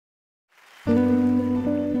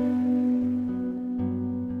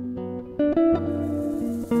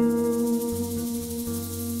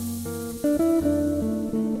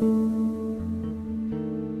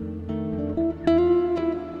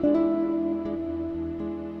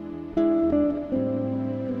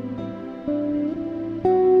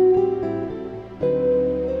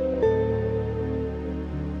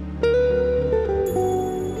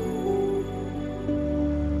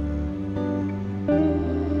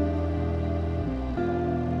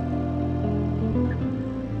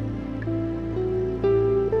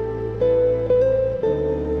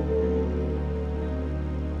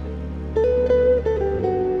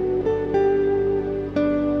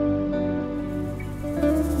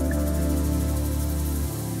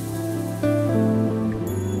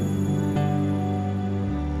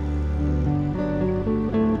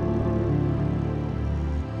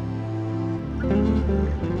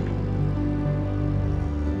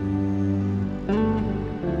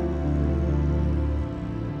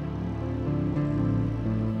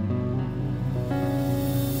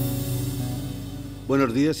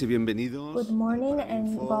Buenos días y bienvenidos. Good morning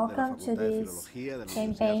and Paraninfo, welcome de la to Facultad de this Filología de la Universidad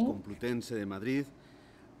campaign Complutense de Madrid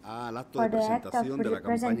al acto for de the act of presentación de la campaña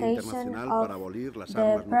presentation internacional of para abolir las the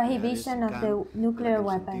armas nucleares prohibition of ICAN, the de la nuclear que nos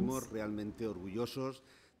weapons. sentimos realmente orgullosos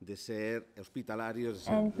de ser hospitalarios,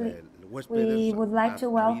 de And ser huéspedes, we would like to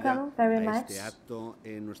welcome very a much este acto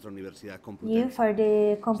en nuestra Universidad you Complutense. for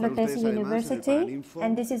the Están Complutense ustedes, además, en el University, Paraninfo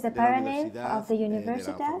and this is the de la Paraninfo Universidad, of the de la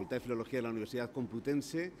Universidad, Facultad de Filología de la Universidad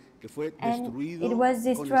Complutense, que fue and destruido it was con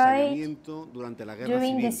destroyed ensañamiento durante la Guerra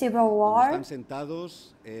during the Civil, Civil donde War, están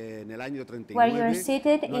sentados en el año where you're 39,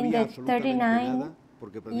 seated no in había the absolutamente 39 nada,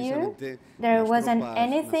 porque year. precisamente There las wasn't tropas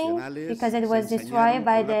anything nacionales because it se was destroyed ensañaron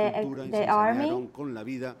by con la cultura y se the ensañaron army. con la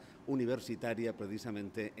vida universitaria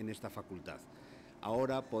precisamente en esta facultad.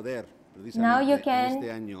 Ahora poder precisamente en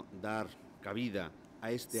este año dar cabida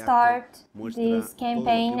a este acto muestra this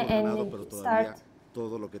campaign todo lo que hemos ganado, pero todavía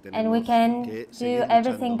todo lo que tenemos que seguir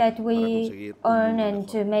luchando para conseguir un mundo and mejor.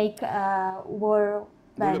 to make world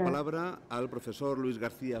Doy la better. palabra al profesor Luis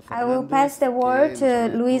García I will Fernández, pass the word que nos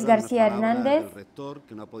hará to Luis lectura de unas García palabras Hernández, del rector,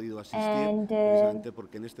 que no ha podido asistir, and precisamente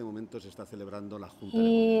porque en este momento se está celebrando la Junta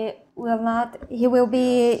de he will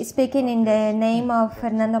be speaking in the name of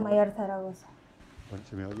Fernando Mayor Zaragoza. Bueno,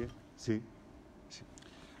 ¿se me oye? Sí. Sí.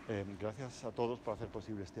 Gracias a todos por hacer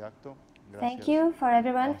posible este acto. Thank you for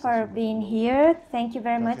everyone for being here. Thank you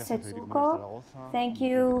very much, Setsuko. Thank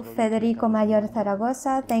you, Federico Mayor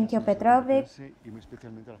Zaragoza. Thank you, Petrovic. Y muy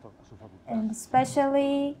especialmente a su facultad. And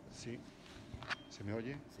especially... Sí. ¿Se me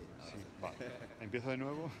oye? Sí. Vale. Empiezo de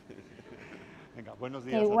nuevo. Venga, buenos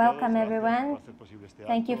días a todos. Welcome everyone. Por hacer posible este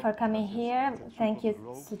Thank you acto. for coming here. Thank you,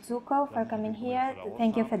 Setsuko, for coming here.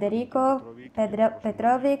 Thank you, Federico, Milutin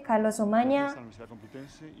Petrovic, Carlos Umaña. Gracias a la Universidad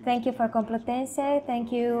Complutense y Thank you for muchas Complutense.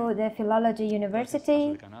 Thank you, the Philology gracias a su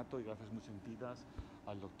University. decanato y gracias muy sentidas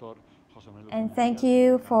al doctor José And thank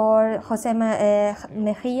you for José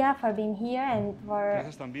Megías for being here and for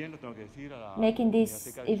Gracias también, lo tengo que decir, a la making this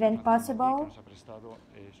Biblioteca de event Fernández de Madrid, possible. que nos ha prestado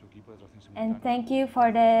su equipo de traducción simultánea. And thank you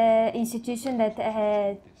for the institution that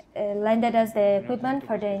lended us the equipment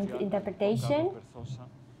for the interpretation. Berzosa,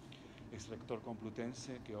 ex rector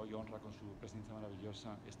complutense, que hoy honra con su presencia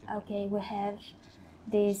maravillosa este Okay, we have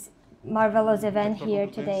this marvelous event here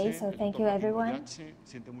today, so thank you everyone.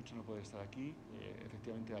 Siente mucho no poder estar aquí.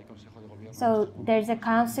 Efectivamente hay consejo de gobierno. So there's a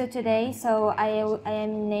council today, so I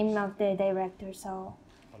am named of the director, so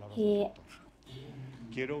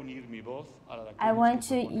Quiero unir mi voz a la de I want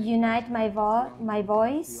to unite my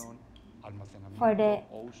voice for the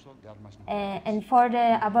and for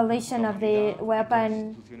the abolition of the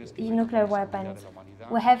nuclear weapons.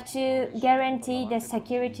 We have to guarantee the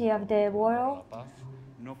security of the world,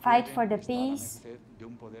 fight for the peace.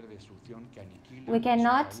 We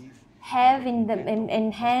cannot have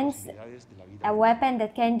in hands a weapon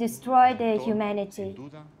that can destroy the humanity.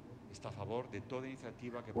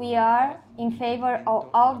 We are in favor of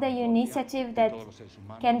all the initiative that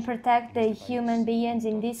can protect the human beings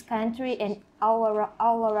in this country and all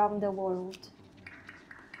around the world.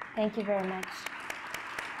 Thank you very much.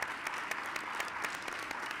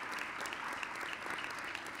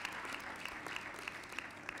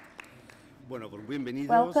 Bueno, pues bienvenidos.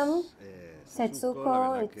 Welcome,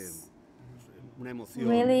 Setsuko. It's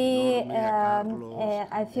really,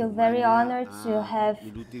 I feel very honored to have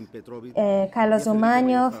Milutin Petrovic, Carlos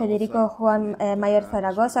Umaña, Federico Mayor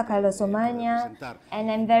Zaragoza, Carlos Umaña, and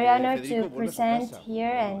I'm very honored to present here.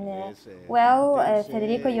 And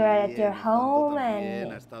Federico, you are at your home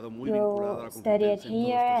and you studied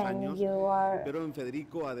here, and you are,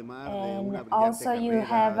 and also you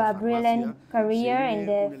have a brilliant career in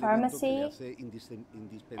the pharmacy,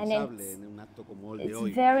 and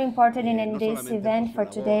it's very important in this event for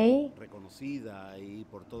today.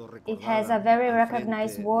 It has a very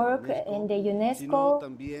recognized work in the UNESCO,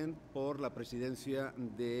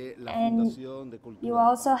 and you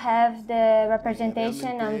also have the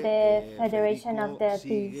representation of the Federation of the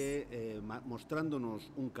Peace.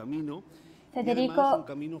 Federico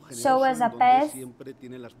shows us a path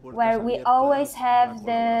where we always have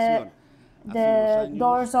the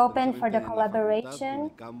doors open for the collaboration.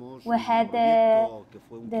 We had the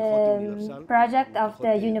project of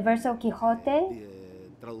the Universal Quixote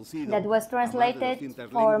that was translated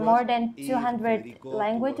for more than 200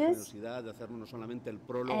 languages,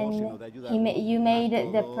 and you made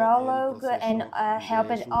the prologue and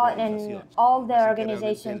helped out in all the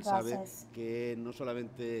organization process.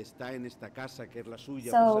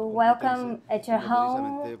 So welcome at your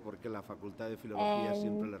home, and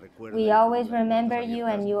we always remember you,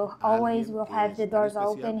 and you always will have the doors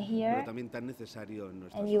open here,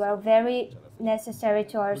 and you are very necessary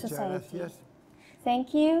to our society.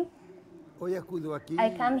 Thank you. I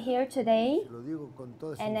come here today,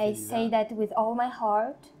 and I say that with all my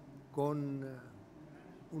heart, with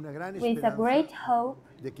a great hope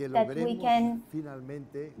that we can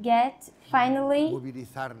get finally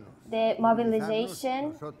the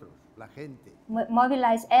mobilization,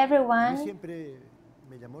 mobilize everyone.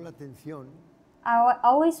 I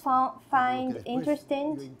always find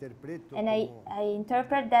interesting, and I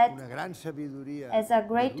interpret that as a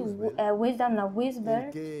great wisdom of wisdom,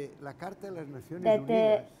 that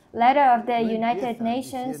the letter of the United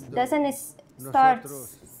Nations doesn't start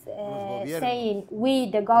saying we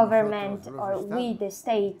the government or we the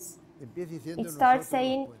states. It starts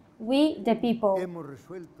saying we the people.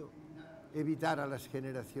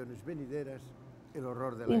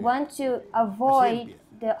 We want to avoid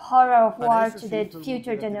the horror of war to the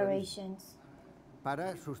future generations.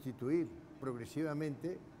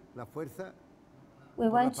 We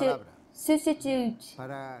want to substitute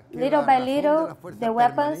little by little the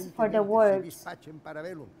weapons for the words.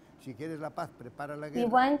 We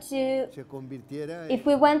want to, if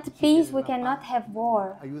we want peace, we cannot have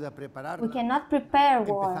war. We cannot prepare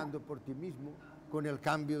war.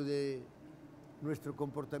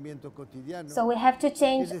 So we have to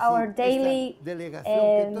change our daily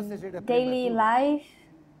life.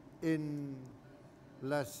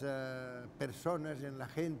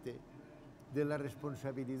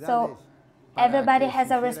 So everybody has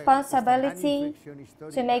a responsibility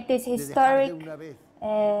to make this historic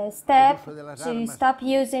step to stop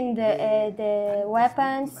using the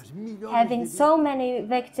weapons, having so many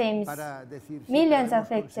victims, millions of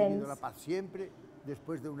victims.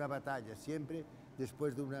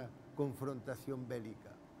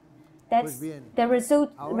 That's the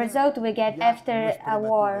result we get after a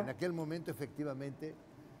war.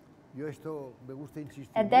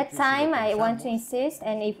 At that time, I want to insist,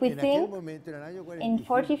 and if we think in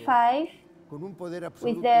 45,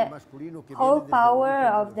 with the whole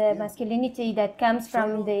power of the masculinity that comes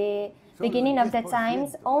from the beginning of the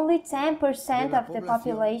times, only 10% of the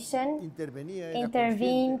population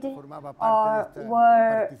intervened or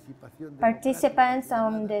were participants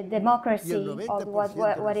on the democracy of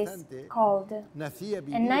what is called.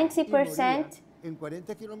 And 90%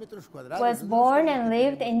 was born and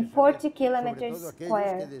lived in 40 kilometers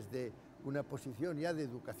square.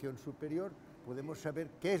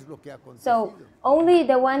 So only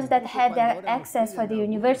the ones that had the access for the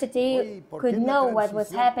university could know what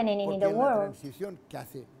was happening in the world.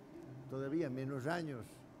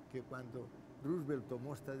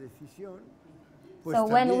 So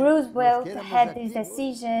when Roosevelt had this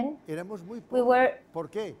decision, we were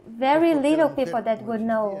very little people that would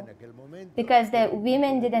know, because the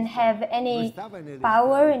women didn't have any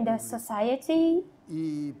power in the society.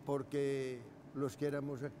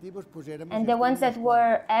 And the ones that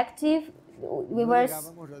were active, we were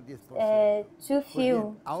too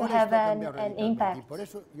few to have an impact.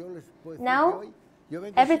 Now,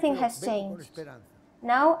 everything has changed.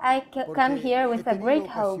 Now I come here with a great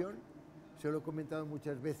hope.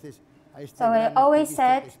 So I always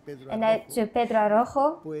said, to Pedro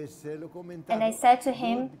Arrojo, and I said to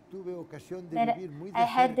him that I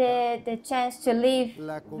had the chance to live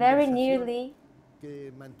very nearly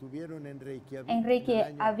Enrique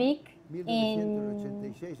Avik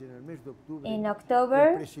in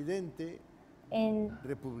October, in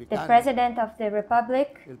the President of the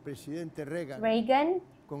Republic, Reagan,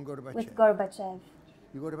 with Gorbachev.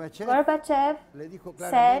 Gorbachev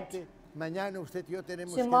said,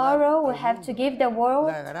 tomorrow we have to give the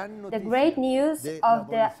world the great news of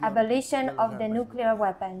the abolition of the nuclear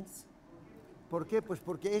weapons.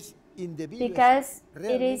 Because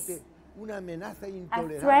it is a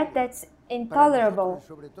threat that's intolerable.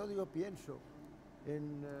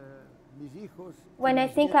 When I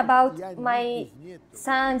think about my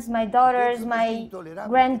sons, my daughters, my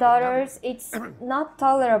granddaughters, it's not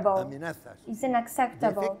tolerable. It's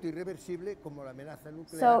unacceptable.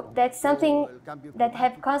 So that's something that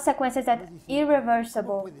have consequences that are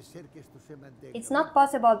irreversible. It's not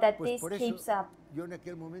possible that this keeps up.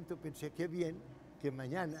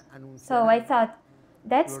 So I thought,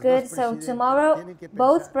 that's good. So tomorrow,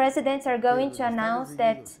 both presidents are going to announce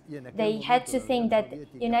that they had to think that the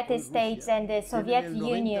United States and the Soviet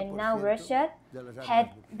Union, now Russia, had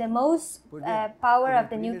the most power of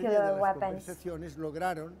the nuclear weapons.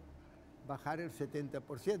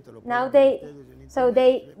 Now they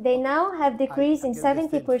now have decreased in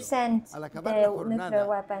 70% the nuclear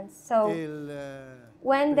weapons. So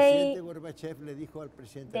when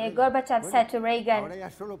Gorbachev said to Reagan,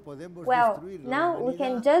 well, now we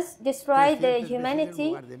can just destroy the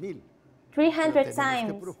humanity 300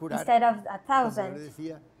 times instead of 1,000.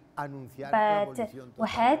 but we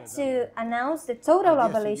had to announce the total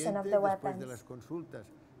abolition of the weapons.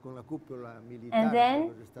 And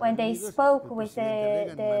then, when they spoke with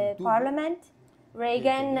the parliament,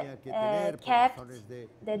 Reagan kept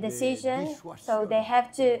the decision, so they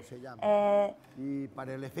have to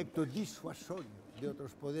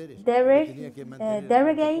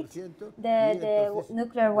derogate the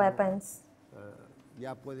nuclear weapons.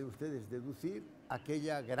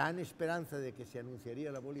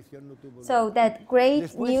 So that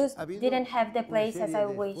great news didn't have the place as I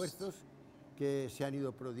wished. So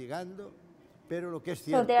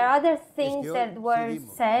there are other things that were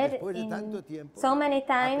said in so many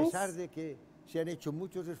times,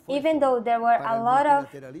 even though there were a lot of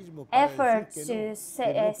efforts to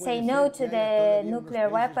say no to the nuclear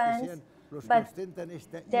weapons, but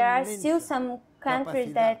there are still some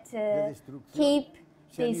countries that keep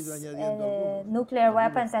these nuclear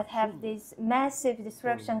weapons that have this massive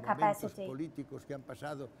destruction capacity.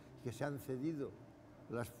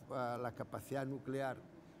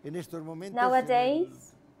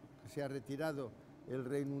 Nowadays,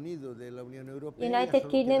 United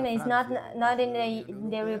Kingdom is not in the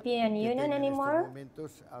European Union anymore.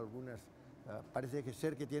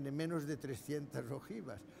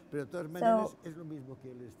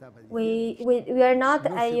 We are not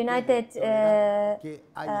a united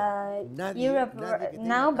Europe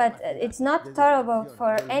now, but it's not tolerable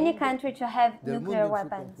for any country to have nuclear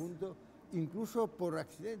weapons.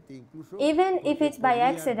 Even if it's by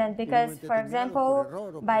accident, because, for example,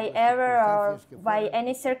 by error or by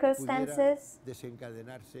any circumstances, there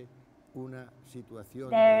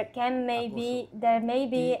may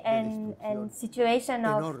be a situation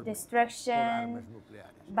of destruction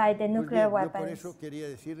by the nuclear weapons.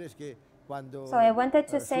 So I wanted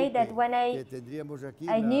to say that when I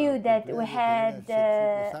knew that we had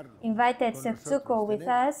invited Setsuko with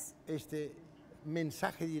us, and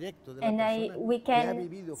we can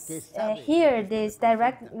hear this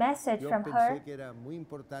direct message from her,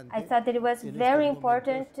 I thought that it was very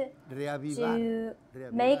important to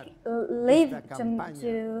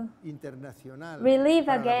relive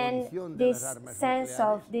again this sense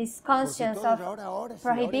of this conscience of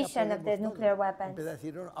prohibition of the nuclear weapons.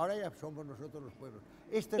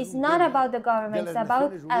 It's not about the government, it's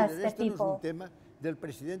about us, the people.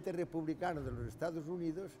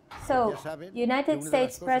 So, United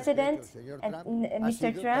States President,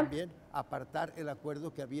 Mr. Trump,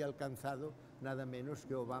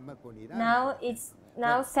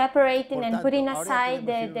 now separating and putting aside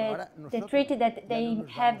the treaty that they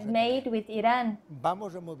have made with Iran.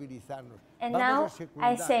 And now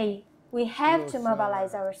I say, we have to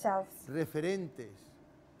mobilize ourselves.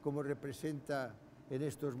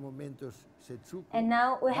 And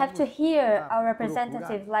now we have to hear our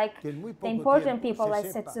representatives, like the important people like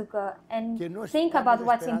Setsuko, and think about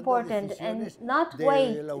what's important and not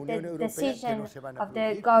wait the decision of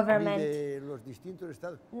the government,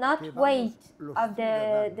 not wait of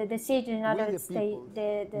the decision of the states.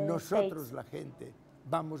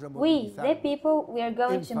 We, the people, we are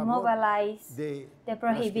going to mobilize the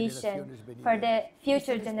prohibition for the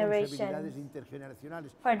future generations,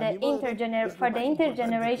 for the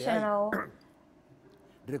intergenerational.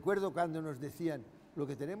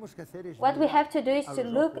 What we have to do is to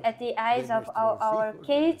look at the eyes of our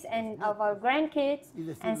kids and of our grandkids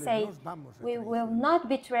and say, we will not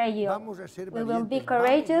betray you. We will be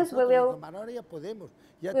courageous. We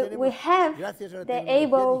have the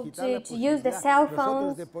able to use the cell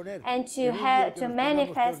phones and to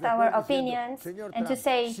manifest our opinions and to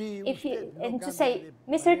say,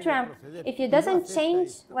 Mr. Trump, if you doesn't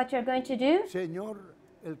change what you're going to do,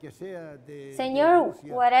 Senor,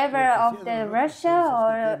 whatever of the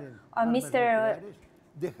Russia or Mr.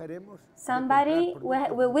 somebody,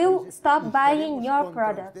 we will stop buying your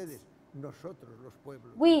products.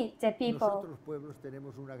 We, the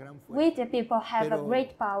people, have a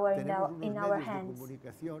great power in our hands.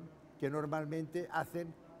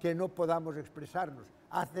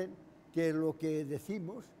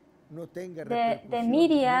 The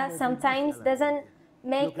media sometimes doesn't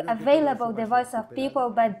make available the voice of people,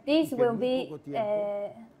 but this will be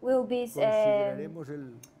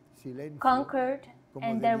conquered,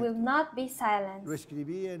 and there will not be silence.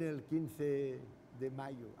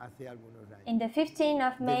 In the 15th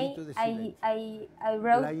of May, I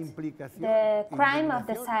wrote the crime of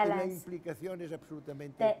the silence.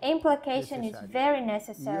 The implication is very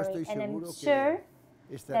necessary, and I'm sure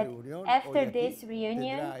that after this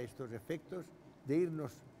reunion,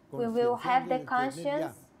 we will have the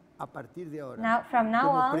conscience from now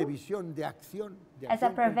on as a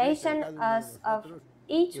prevention of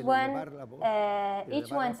each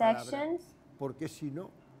one's actions,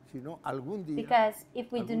 because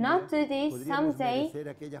if we do not do this, someday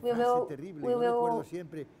we will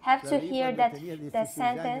have to hear that the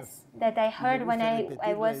sentence that I heard when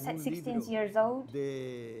I was 16 years old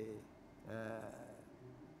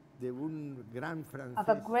of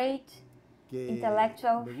a great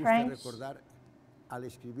intellectual French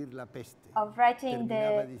of writing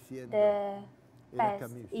the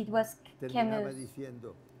past. It was Camus.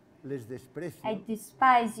 I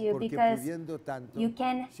despise you because you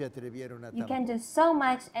can do so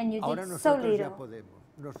much and you did so little.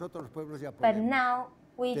 But now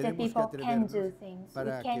we the people can do things. We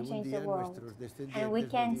can change the world. And we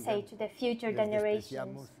can say to the future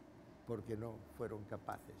generations,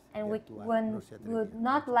 and we would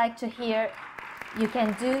not like to hear you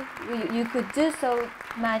could do so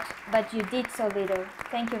much, but you did so little.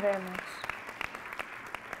 Thank you very much.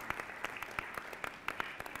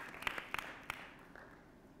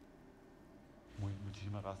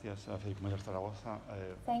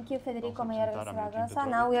 Thank you, Federico Mayor de Zaragoza.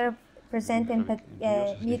 Now we are presenting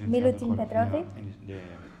Milutin Petrovic.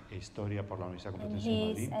 And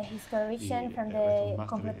he is a historian from the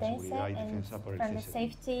Complutense and from the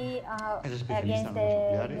safety against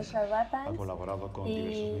the nuclear weapons.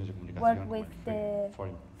 He worked with the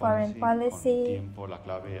foreign policy, Tiempo la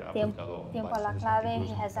Clave.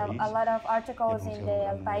 He has a lot of articles in the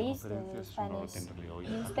El País, the Spanish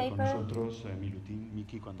newspaper.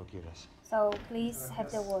 So please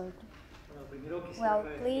have the word. Well,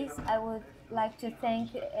 please, I would like to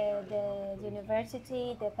thank the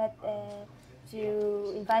university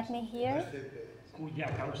to invite me here,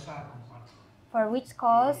 for which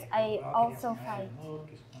cause I also fight.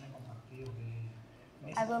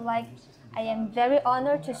 I am very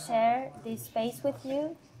honored to share this space with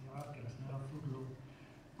you.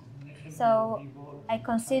 So I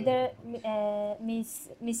consider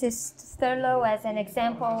Mrs. Thurlow as an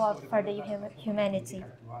example for the humanity.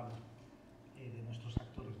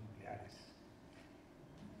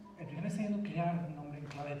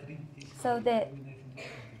 So the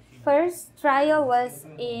first trial was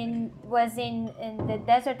in the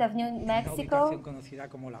desert of New Mexico,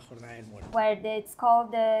 where it's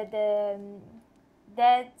called the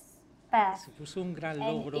Death's Path.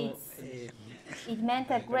 And it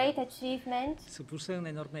meant a great achievement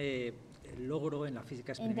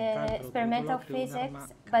in the experimental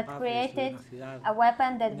physics, but created a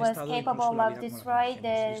weapon that was capable of destroying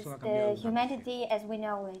the humanity as we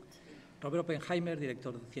know it. Robert Oppenheimer,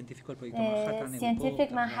 director científico del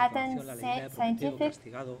proyecto Manhattan scientific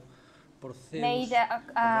made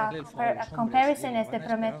a comparison as the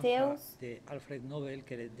Prometheus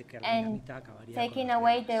and taking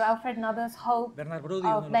away the Alfred Nobel's hope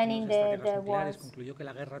of banning the wars.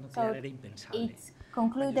 So it's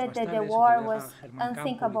concluded that the war was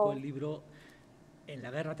unthinkable.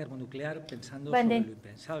 When the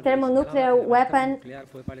thermonuclear weapon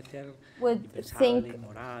would think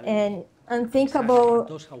an unthinkable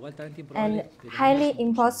and highly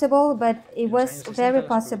impossible, but it was very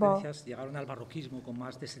possible.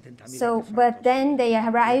 So, but then they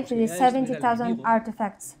arrived with 70,000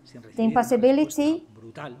 artifacts. The impossibility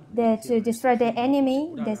to destroy the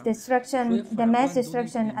enemy, the mass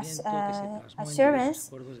destruction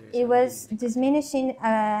assurance, it was diminishing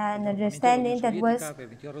an understanding that was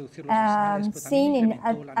seen in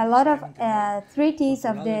a lot of treaties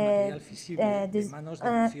of the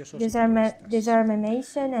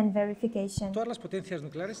disarmament and verification.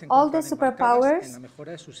 All the superpowers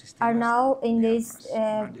are now in this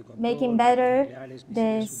making better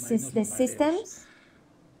the systems.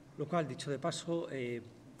 Lo cual, dicho de paso,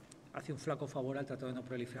 hace un flaco favor al Tratado de No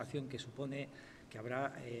Proliferación, que supone que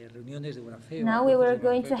habrá reuniones de buena fe. Now we were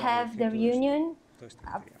going to have the reunion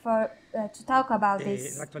to talk about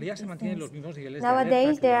this.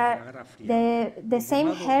 Nowadays, there are the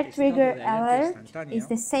same hair trigger alert is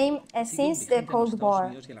the same as since the Cold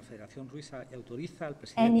War.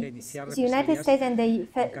 And the United States and the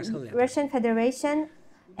Russian Federation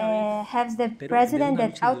have the president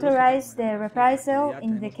that authorized the reprisal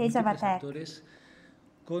in the case of attack.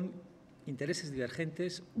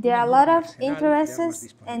 There are a lot of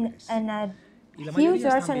interests and a huge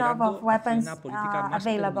arsenal of weapons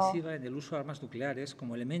available.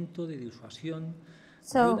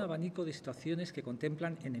 So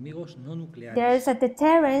there's a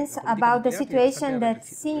deterrence about the situation that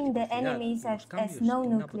seeing the enemies as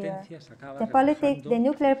no-nuclear. The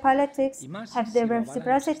nuclear politics have the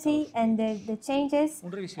reciprocity and the changes,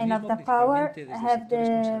 and of the power have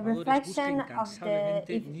the reflection of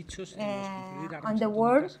on the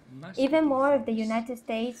world, even more if the United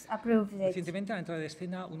States approves it.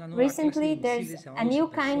 Recently, there's a new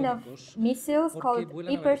kind of missiles called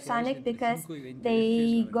hypersonic because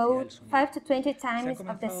they go 5 to 20 times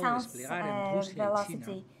of the sound's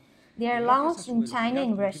velocity. They are launched in China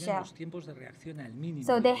and Russia.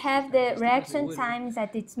 So they have the reaction times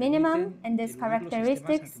at its minimum, and these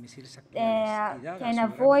characteristics can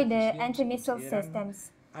avoid the anti-missile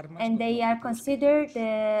systems. And they are considered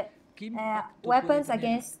weapons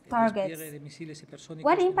against targets.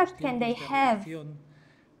 What impact can they have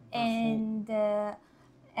and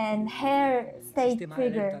hair state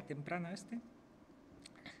trigger?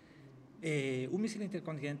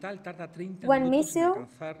 One missile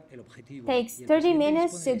takes 30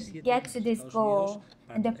 minutes to get to this goal,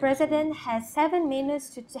 and the president has 7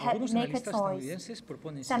 minutes to make a choice.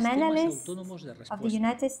 Some analysts of the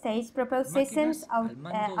United States propose systems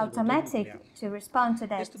automatic to respond to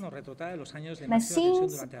that.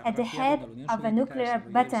 Machines at the head of a nuclear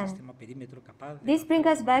button. This brings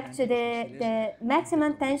us back to the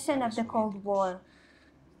maximum tension of the Cold War.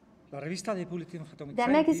 The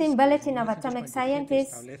magazine Bulletin of Atomic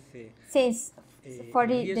Scientists, since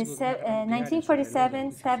 1947,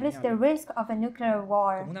 established the risk of a nuclear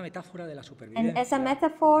war. And as a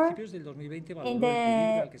metaphor, in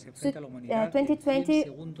the 2020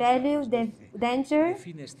 value the danger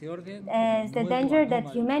as the danger that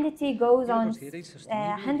humanity goes on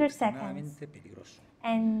 100 seconds,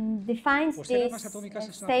 and defines this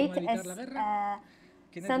state as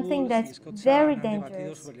something that's very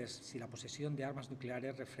dangerous.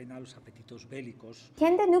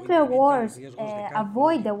 Can the nuclear wars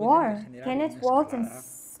avoid the war? Kenneth Waltz and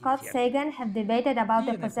Scott Sagan have debated about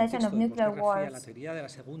the possession of nuclear wars.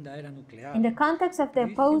 In the context of the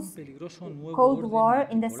post-Cold War,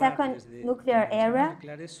 in the second nuclear era,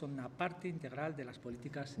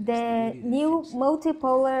 the new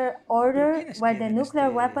multipolar order, where the nuclear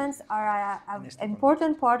weapons are an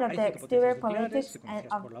important part of the exterior politics and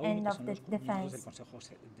of the defense.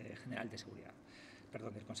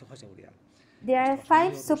 There are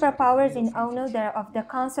 5 superpowers in ONU of the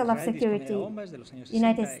Council of Security: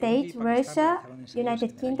 United States, Russia,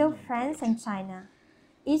 United Kingdom, France, and China.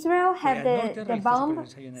 Israel had the bomb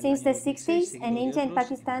since the 60s, and India and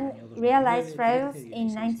Pakistan realized trials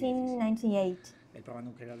in 1998.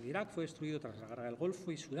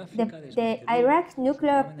 The Iraq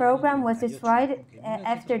nuclear program was destroyed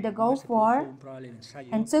after the Gulf War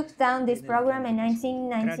and took down this program in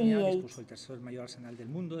 1998.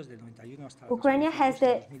 Ukraine has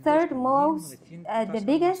the the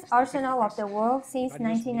biggest arsenal of the world since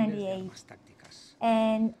 1998.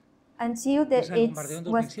 And until it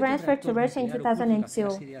was transferred to Russia in 2002.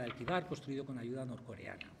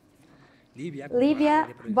 Libya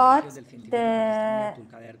bought the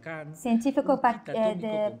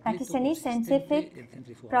Pakistani scientific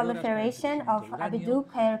proliferation of Abdul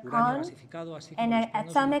Khair Khan and an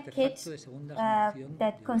atomic kit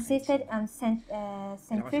that consisted of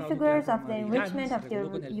centrifugers of the enrichment of the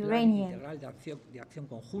uranium.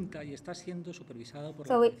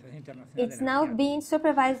 So it's now being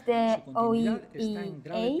supervised the OEA,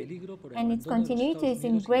 and its continuity is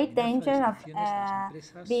in great danger of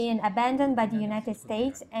being abandoned by the United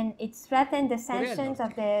States, and it threatened the sanctions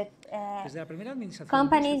of the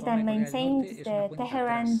companies that maintained the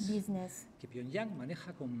Tehran business.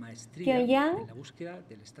 Pyongyang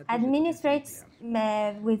administrates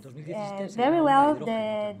very well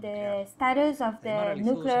the status of the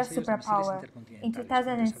nuclear superpower. In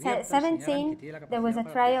 2017, there was a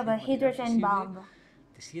trial of a hydrogen bomb.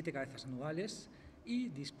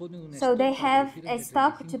 So they have a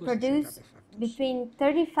stock to produce between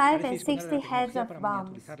 35 and 60 heads of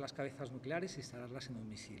bombs.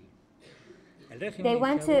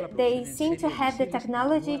 They seem to have the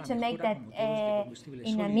technology to make that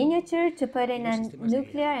in a miniature, to put in a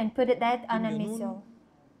nuclear and put that on a missile.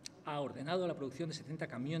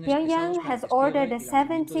 Pyongyang has ordered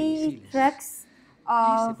 70 trucks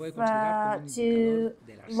to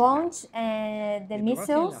launch the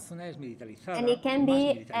missiles, and it can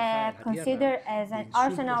be considered as an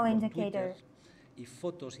arsenal indicator.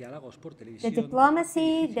 The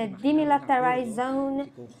diplomacy, the demilitarized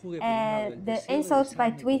zone, the insults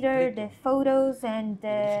by Twitter, the photos, and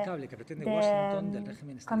the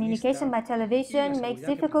communication by television makes it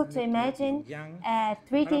difficult to imagine a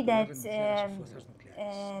treaty that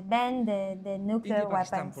ban the nuclear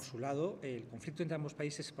weapons. Por su lado, el conflicto entre ambos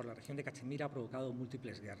países por la región de Cachemira ha provocado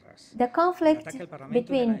múltiples guerras. The conflict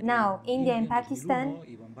between now India and Pakistan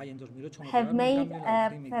have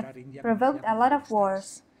provoked a lot of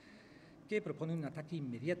wars. Que propone un ataque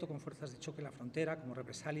inmediato con fuerzas de choque en la frontera como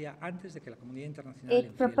represalia antes de que la comunidad internacional.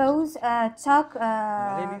 It proposed choke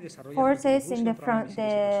forces in the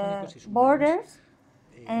borders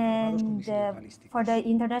and for the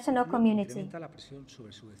international community.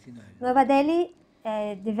 Nueva Delhi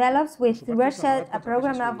develops with Russia a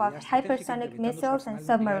program of hypersonic missiles and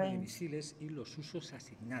submarines.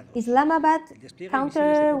 Islamabad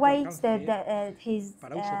counterweights his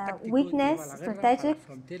weakness strategic,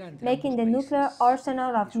 making the nuclear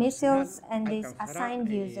arsenal of missiles and its assigned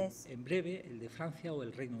uses.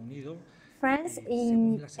 France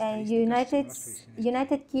in United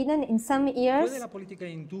Kingdom in some years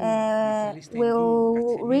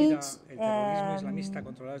will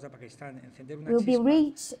be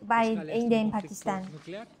reached by India and Pakistan.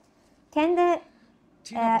 Can the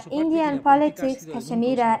Indian politics,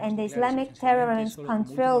 Kashmir and the Islamic terrorist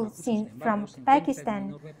control from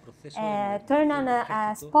Pakistan turn on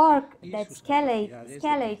a spark that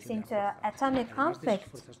escalates into atomic conflict?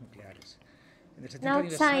 Now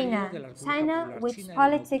China, which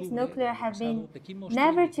politics nuclear have been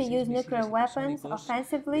never to use nuclear weapons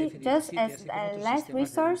offensively just as a last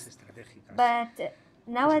resource, but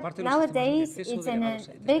nowadays it's in a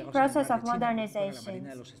big process of modernization,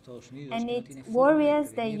 and it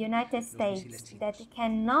worries the United States that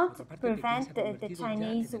cannot prevent the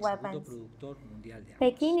Chinese weapons.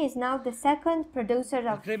 Peking is now the second producer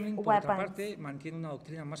of weapons.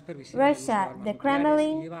 Russia, the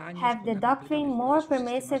Kremlin, have the doctrine more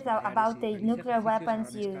permissive about the nuclear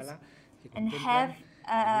weapons use, and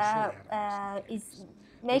is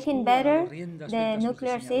making better the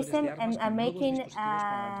nuclear system and are making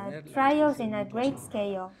trials in a great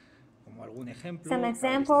scale. Some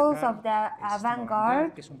examples of the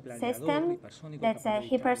avant-garde system, that's a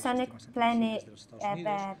hypersonic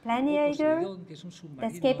planiator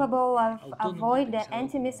that's capable of avoid the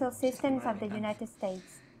anti-missile systems of the United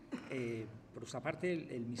States.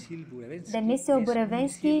 The missile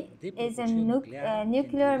Burevensky is a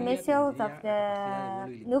nuclear missile of the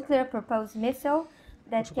nuclear proposed missile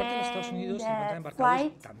that can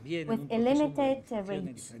fly with a limited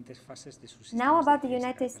reach. Now about the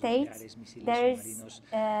United States, there is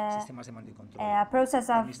a process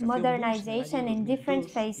of modernization in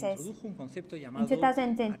different phases. In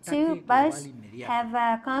 2002, Bush have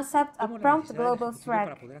a concept of prompt global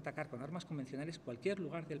threat,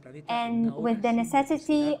 and with the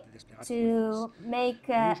necessity to make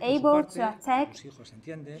able to attack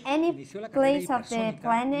any place of the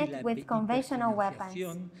planet with conventional weapons.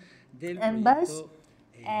 And Bush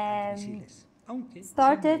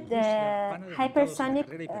started the hypersonic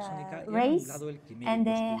race and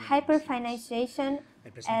the hyperfinization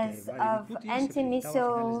as of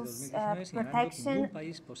anti-missiles protection,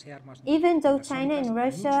 even though China and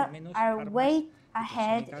Russia are way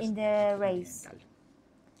ahead in the race.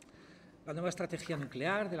 The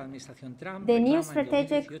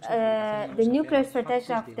nuclear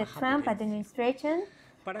strategy of the Trump administration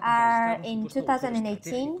are in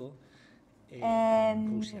 2018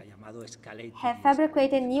 have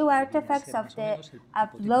fabricated new artifacts of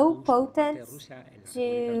low potence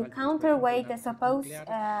to counterweight the supposed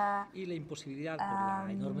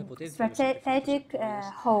strategic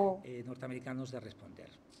whole.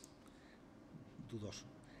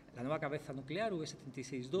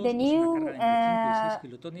 The new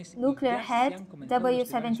nuclear head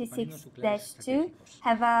W76-2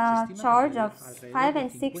 have a charge of 5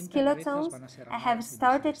 and 6 kilotons and have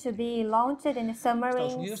started to be launched in the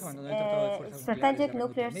submarines, strategic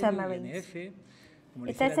nuclear submarines.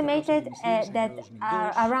 It's estimated that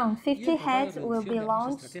around 50 heads will be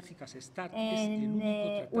launched and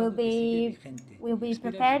will be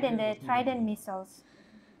prepared in the Trident missiles.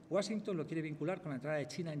 Washington lo quiere vincular con la entrada de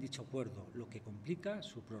China en dicho acuerdo, lo que complica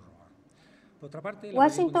su prórroga. Por otra parte,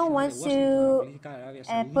 Washington wants to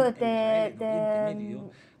put the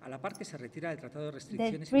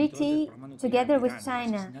treaty together with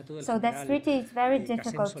China, so that treaty is very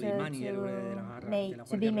difficult to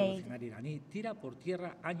be made.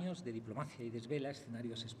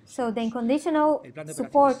 So the unconditional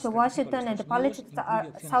support to Washington and the politics of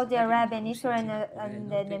Saudi Arabia and Israel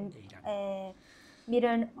and the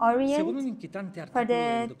Middle Orient, for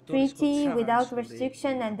the treaty without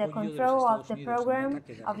restriction and the control of the program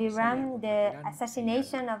of Iran, the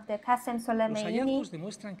assassination of the Qasem Soleimani,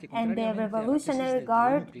 and the Revolutionary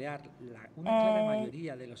Guard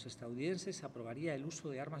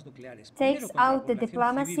takes out the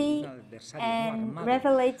diplomacy and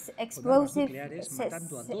revelates explosive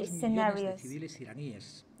scenarios.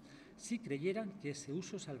 Si creyeran que ese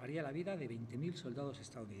uso salvaría la vida de 20.000 soldados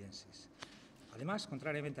estadounidenses. Además,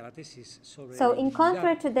 contrariamente a la tesis sobre so, in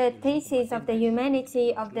contrary to the thesis of the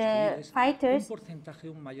humanity of the fighters,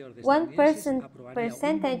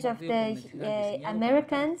 1% of the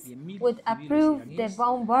Americans would approve the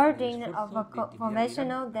bombarding of a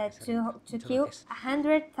conventional that to kill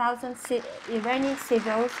 100,000 Iranian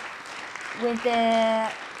civils with the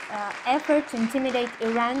effort to intimidate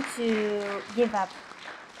Iran to give up.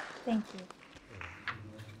 Thank you.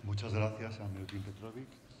 Muchas gracias a Milutin Petrovic.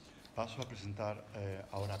 Paso a presentar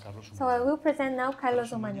ahora a Carlos Umaña. So I will present now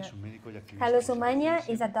Carlos Umaña. Carlos Umaña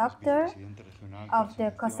is a doctor of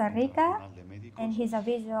the Costa Rica, and he's a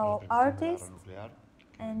visual artist,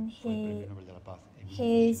 and he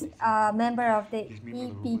is a member of the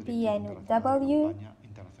EPPNW,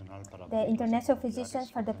 the International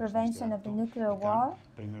Physicians for the Prevention of the Nuclear War,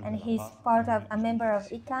 and he's part of a member of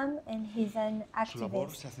ICAN, and he's an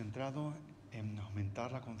activist.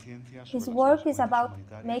 His work is about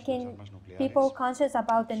making people conscious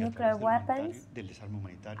about the nuclear weapons,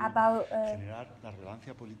 about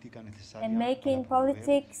and making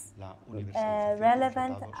politics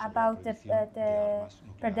relevant about the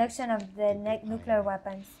production of the nuclear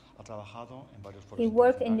weapons. He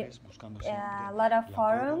worked in a lot of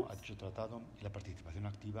forums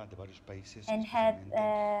and had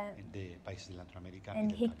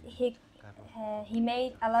and he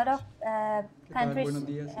made a lot of countries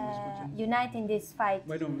unite in this fight.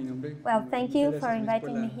 Well, thank you for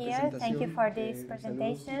inviting me here. Thank you for this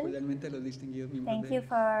presentation. Thank you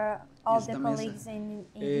for all the colleagues in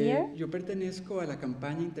here.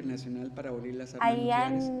 I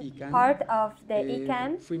am part of the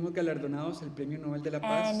ICAN,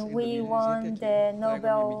 and we won the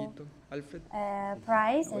Nobel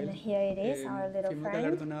prize, and here it is, our little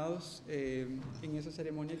friend.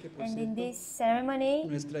 And in this ceremony,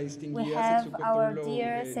 we have our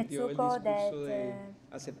dear Setsuko that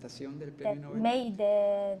made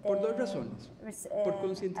the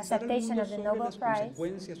acceptation of the Nobel Prize.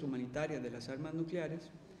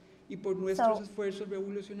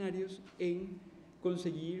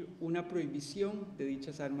 conseguir una prohibición de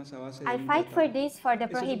dichas armas a base de I fight for this, for the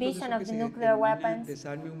prohibition of the nuclear weapons.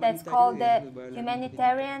 That's called the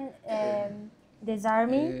humanitarian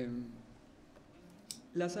disarming.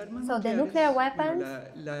 So the nuclear weapons,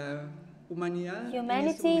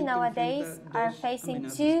 humanity nowadays are facing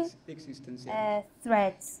two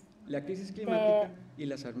threats.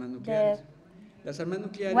 The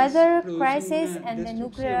weather crisis and the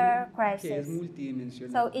nuclear crisis.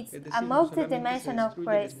 So it's a multidimensional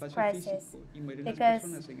crisis, because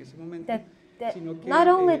not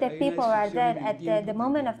only the people are dead at the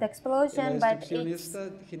moment of the explosion, but it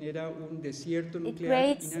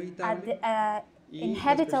creates an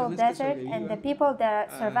inhabitable desert, and the people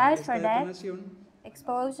that survive for that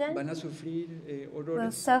explosion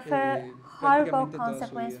will suffer horrible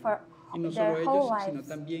consequences for their whole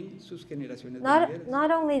lives.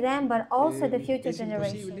 Not only them, but also the future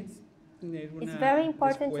generations. It's very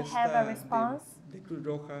important to have a response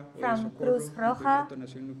from Cruz Roja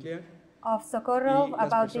of Socorro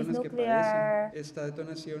about this nuclear,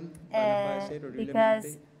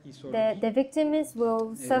 because the victims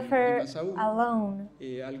will suffer alone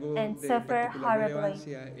and suffer horribly.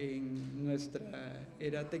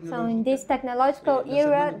 So in this technological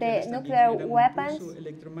era, the nuclear weapons,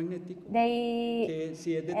 they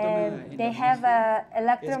have an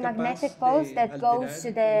electromagnetic pulse that goes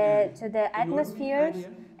to the atmosphere,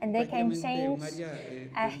 and they can change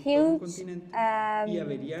a huge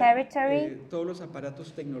territory,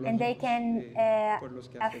 and they can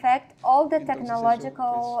affect all the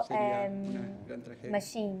technological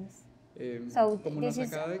machines. So this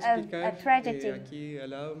is a tragedy.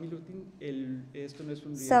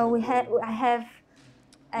 So I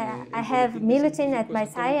have Milutin at my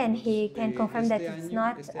side, and he can confirm that it's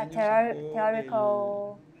not a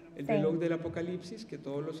theoretical thing.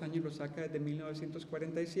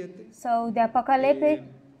 So the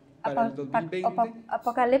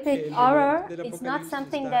apocalyptic horror is not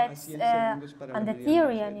something that's on the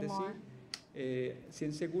theory anymore.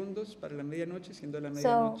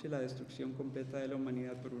 So,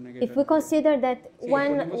 if we consider that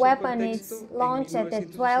one weapon is launched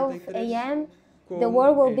at 12 a.m., the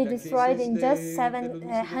world will be destroyed in just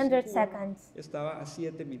 700 seconds. Estaba a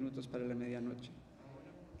 7 minutos para la medianoche.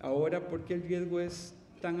 Ahora, ¿por qué el riesgo es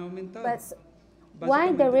tan aumentado? But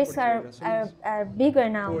why the risks are bigger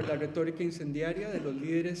now? Por la retórica incendiaria de los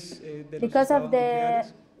líderes de los because of the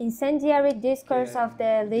nucleares, incendiary discourse of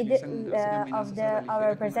the our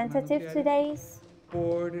representatives today.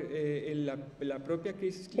 Por la propia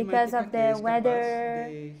crisis because climática of que the es capaz weather,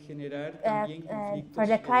 de generar también conflictos for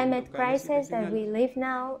the climate locales y crisis that we regionales. live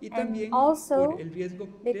now, Y and también also por el riesgo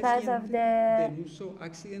because of creciente del uso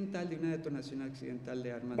accidental de una detonación accidental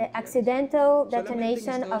de armas the nucleares. accidental Solamente en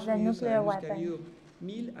detonation of Estados the Unidos nuclear sabemos que ha weapon. habido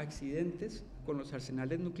 1000 accidentes con los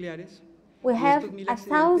arsenales nucleares. We Y have estos 1000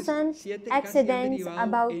 1,000 7 casi han accidents derivado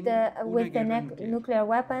about en with the una guerra nuclear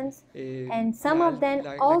weapons, and some la- of them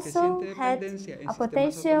la also creciente had dependencia en a sistemas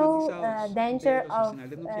potential automatizados danger de los of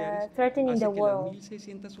arsenales nucleares threatening hace the que las world.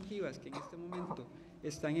 1600 ojivas que en este momento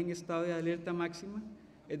están en estado de alerta máxima,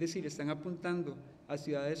 es decir, están apuntando a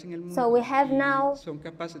ciudades en el mundo So we have y now son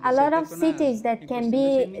capaces de a ser lot of detonadas cities that en can cuestión de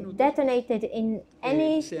 6 be minutos, detonated in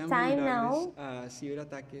any sean time vulnerables now. a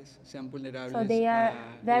ciberataques, sean vulnerables So they are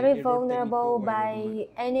a very error técnico vulnerable o a error by humano.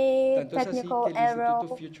 any Tanto es así technical que el error.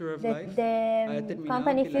 Instituto Future of The, Life ha the determinado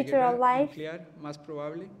company que la Future of guerra Life nuclear más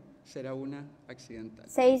probable será una accidental.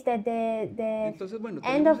 says that the Entonces, bueno,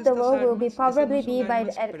 end tenemos of the estas world will be armas, estas no probably son be by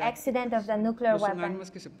armas an prácticas, accident of the nuclear no son weapon.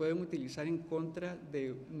 armas que se pueden utilizar en contra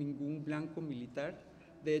de ningún blanco militar.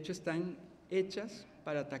 De hecho, están hechas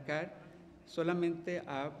para atacar solamente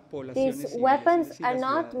a poblaciones These civiles, weapons es decir, are a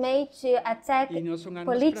not ciudades. made to attack Y no son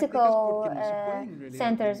armas political prácticas porque no se pueden en realidad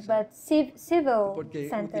centers, utilizar, but civil porque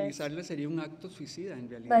centers. utilizarlas sería un acto suicida en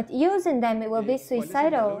realidad. But using them, it will be ¿Cuál es el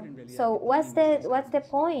suicidal. valor en realidad So que what's tienen the estas armas?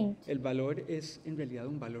 point? El valor es en realidad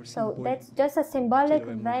un valor So simbólico. that's just a si symbolic lo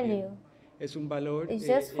vemos value. bien. Es un valor It's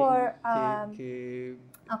just for que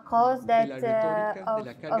a cause de that la retórica, de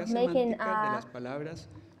la carga of making semántica de las palabras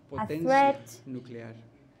potencia threat nuclear,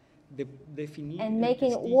 de definir and el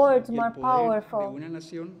making prestigio words y el more poder powerful. de una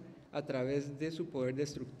nación a través de su poder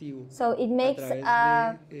destructivo, So it a makes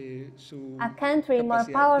través de su a country more capacidad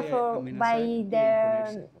de powerful amenazar by y de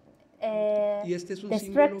their imponerse. Y este es un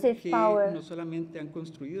símbolo destructive que power. no solamente han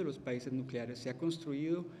construido los países nucleares, se ha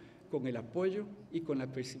construido con el apoyo y con la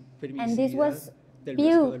And this permisividad was del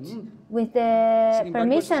resto del built mundo. with the Sin embargo, eso es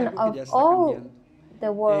permission algo que of ya está all cambiando. the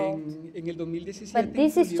world. En el 2017, But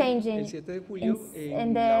this en is julio, changing. el 7 de julio, In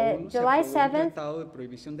en the la ONU se July aprobó un 7th, tratado de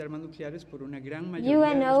prohibición de armas nucleares por una gran mayoría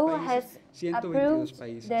de UNO los has países, 122 approved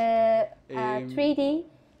países. the Ahora, treaty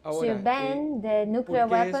to ban the nuclear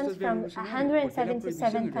 ¿por qué esto weapons es from revolucionario? ¿Por qué la prohibición 177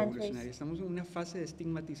 es revolucionaria? countries. Estamos en una fase de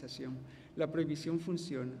estigmatización. La prohibición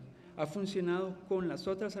funciona. Ha funcionado con las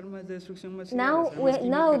otras armas de destrucción masiva, Now las armas we químicas,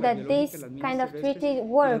 know las that biológicas, this las minas kind of terrestres treaty y las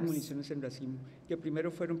works. municiones en racimo, que primero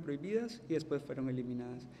fueron prohibidas y después fueron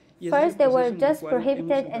eliminadas. Y ese es First el they proceso were en el just cual hemos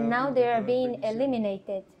prohibited entrado and now con they el are tratado de being prohibición.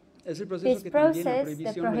 eliminated. Es el proceso This que también la process,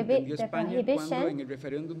 prohibición lo entendió the España prohibition, cuando en el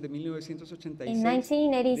referéndum de 1986 in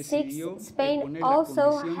 1986, decidió Spain poner la also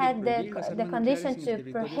condición de had prohibir las the armas condition nucleares en el to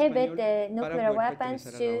territorio prohibit español the para nuclear poder weapons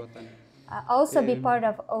pertenecer a la to OTAN. also be part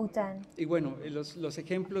of OTAN. Y bueno, los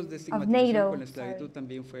ejemplos de NATO, estigmatización con la esclavitud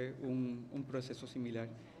también fue un proceso similar.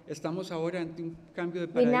 Estamos ahora ante un cambio de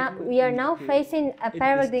paradigma. We are en el now que facing a el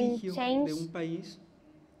paradigm prestigio change de un país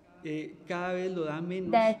cada vez lo da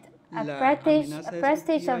menos that a la prestige amenaza of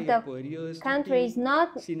destructiva y el the poderío country is destructivo,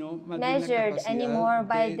 not sino más bien la measured capacidad anymore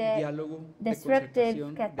by de the diálogo, de destructive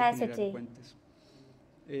concertación, de capacity. generar puentes.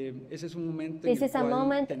 Ese es un momento This en is el a cual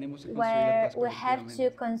moment tenemos que construir where la paz we have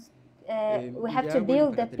to colectivamente. we Y have ya, to bueno,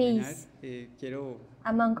 build para the terminar, peace quiero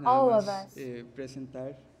among nada all of más, us.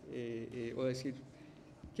 Presentar o decir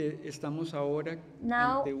que estamos ahora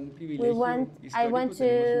Now ante un privilegio I want histórico,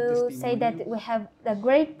 tenemos un to say that testimonio we have a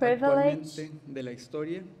great privilege actualmente de la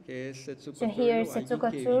historia, que es Setsuko to hear Thurlow, Setsuko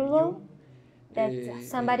alguien que Thurlow, vivió that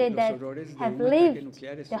somebody los that horrores de have un ataque lived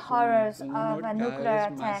nuclear. Esto the es horrors un of honor a cada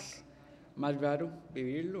nuclear vez attack. más raro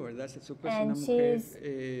vivirlo, ¿verdad? Setsuko es And una mujer she's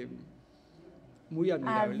muy a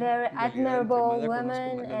admirable, very en realidad, entre admirable más la conozco, woman,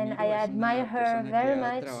 más la and admiro. I Es admire una her persona very que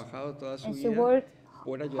ha much. trabajado toda su And she vida worked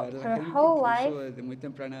por ayudar a la her gente, whole incluso life, desde muy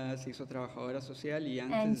temprana edad se hizo trabajadora social y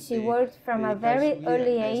and antes she de worked from a dedicar very su vida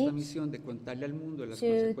early a esta age misión de contarle al mundo las to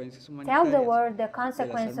consecuencias tell humanitarias the world the de las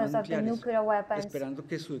consequences armas of the nucleares, nuclear weapons, esperando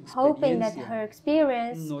que su hoping that experiencia her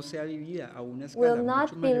experience no sea vivida a una escala will mucho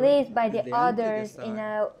not be mayor, lived by the desde antes ya others estaba in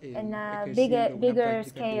a ejerciendo una bigger práctica que le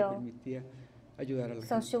scale. permitía ayudar a la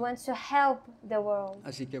So gente. she wants to help the world.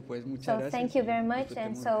 Así que pues muchas So gracias. thank you y very much,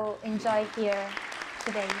 and disfrutemos. so enjoy here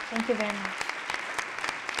today. Thank you very much.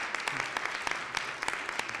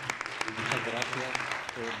 Muchas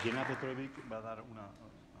gracias. Yelena Petrovic va a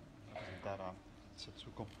presentar a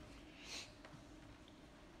Setsuko.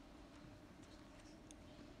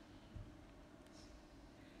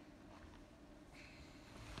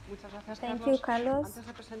 Thank you, Carlos.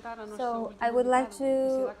 So I would like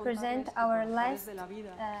to present our last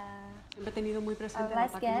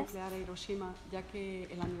guest.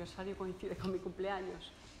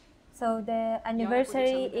 So the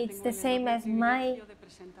anniversary, it's the same as my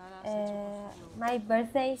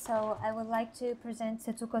birthday, so I would like to present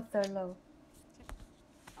Setsuko Thurlow.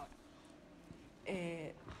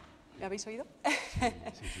 ¿Me habéis oído?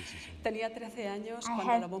 Tenía 13 años I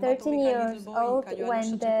cuando la bomba had 13 years old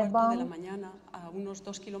when the bomb de la mañana a unos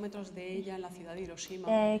 2 kilómetros de ella en la ciudad de Hiroshima.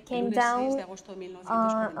 Came down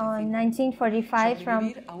on 1945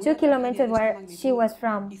 from 2 kilometers where she was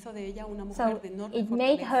from. So it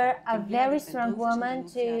made her a very strong woman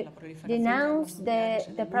to denounce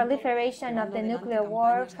the proliferation of the nuclear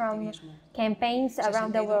war from campaigns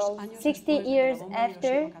around the world. 60 years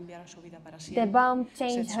after the bomb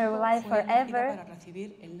changed her life forever,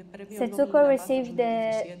 Setsuko received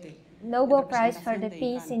the Nobel Prize for the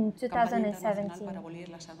Peace in 2017.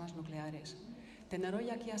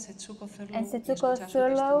 And Setsuko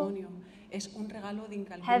Thurlow,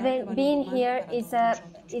 having been here is an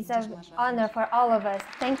honor for all of us.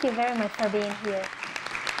 Thank you very much for being here.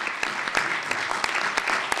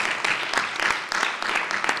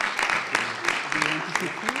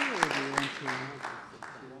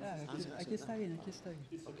 Aquí está bien, aquí está bien.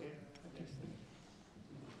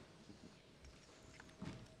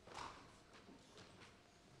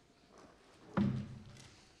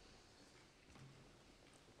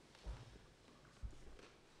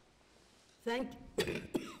 Thank you.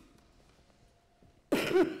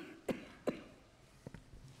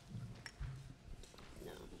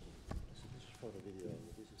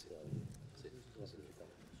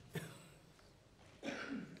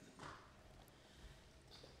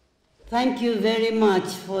 Thank you very much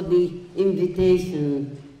for the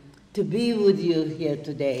invitation to be with you here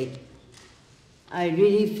today. I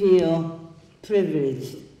really feel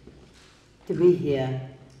privileged to be here.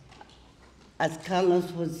 As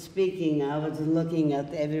Carlos was speaking, I was looking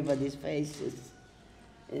at everybody's faces,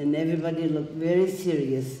 and everybody looked very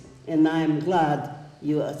serious, and I am glad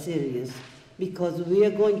you are serious, because we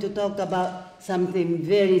are going to talk about something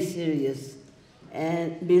very serious.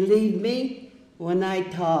 And believe me, when I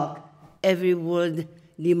talk, every word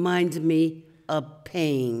reminds me of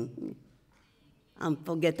pain,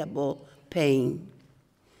 unforgettable pain.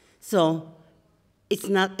 So it's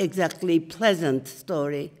not exactly a pleasant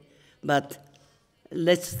story, but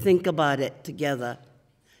let's think about it together.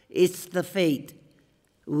 It's the fate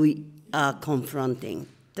we are confronting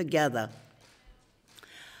together.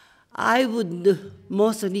 I would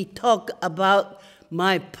mostly talk about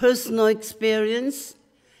my personal experience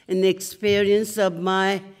and the experience of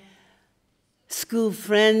my school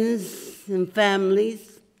friends and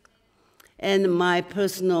families, and my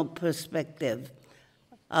personal perspective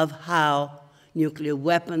of how nuclear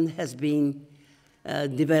weapon has been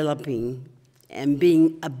developing and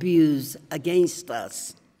being abused against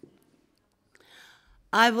us.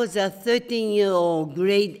 I was a 13-year-old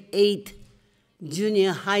grade 8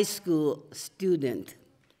 junior high school student.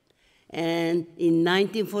 And in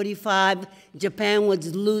 1945, Japan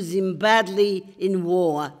was losing badly in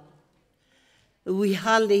war. We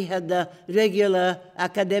hardly had the regular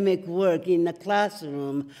academic work in the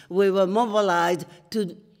classroom. We were mobilized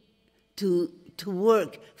to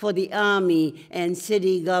work for the army and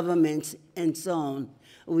city governments and so on.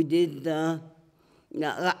 We did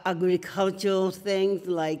agricultural things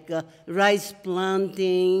like rice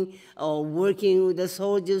planting or working with the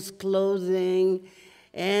soldiers' clothing.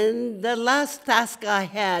 And the last task I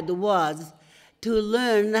had was to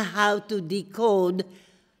learn how to decode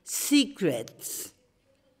secrets,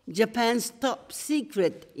 Japan's top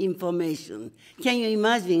secret information. Can you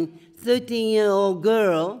imagine, 13-year-old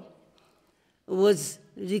girl was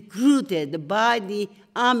recruited by the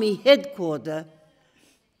army headquarters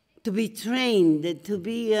to be trained to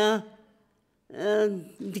be a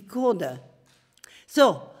decoder.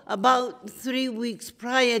 So about 3 weeks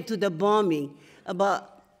prior to the bombing,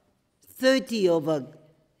 about 30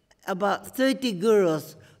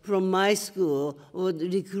 girls from my school were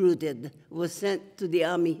recruited, were sent to the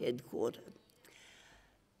army headquarters.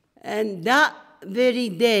 And that very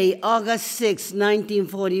day, August 6,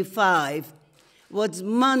 1945, was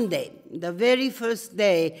Monday, the very first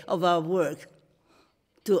day of our work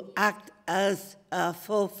to act as a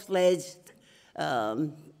full-fledged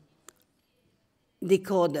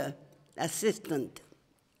decoder assistant.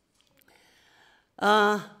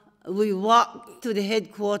 We walked to the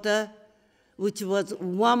headquarters, which was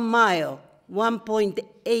 1 mile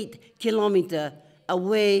 1.8 kilometers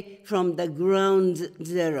away from the ground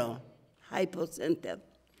zero, hypocenter.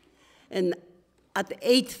 And at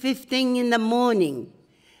 8:15 in the morning,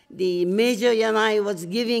 the major and I was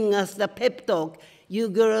giving us the pep talk. You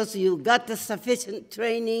girls, you got the sufficient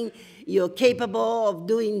training, you're capable of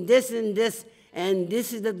doing this, and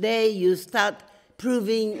this is the day you start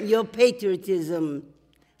proving your patriotism,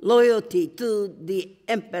 loyalty to the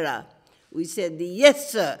emperor. We said,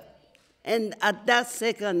 yes, sir. And at that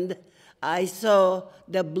second, I saw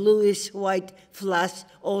the bluish-white flash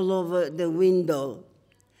all over the window.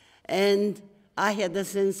 And I had the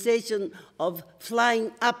sensation of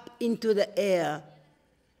flying up into the air.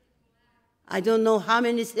 I don't know how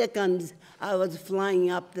many seconds I was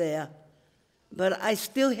flying up there, but I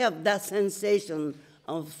still have that sensation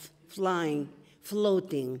of flying,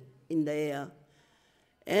 floating in the air.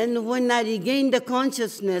 And when I regained the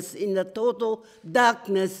consciousness in the total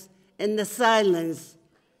darkness and the silence,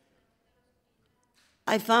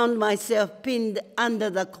 I found myself pinned under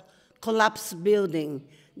the collapsed building.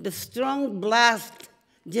 The strong blast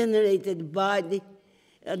generated by the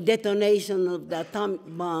detonation of the atomic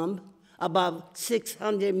bomb about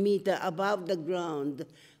 600 meters above the ground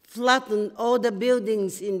flattened all the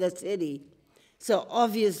buildings in the city. So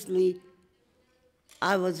obviously,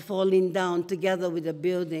 I was falling down together with the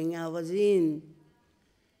building I was in.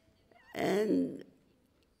 And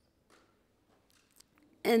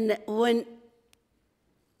when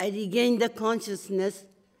I regained the consciousness,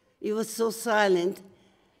 it was so silent,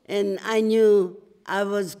 and I knew I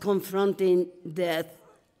was confronting death.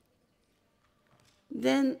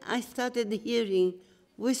 Then I started hearing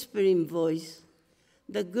whispering voice,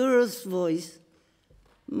 the girl's voice,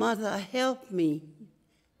 "Mother, help me.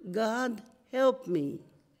 God, help me."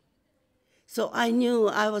 So I knew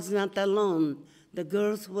I was not alone. The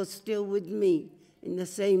girls were still with me in the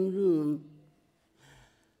same room.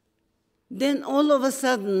 Then all of a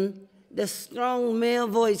sudden, the strong male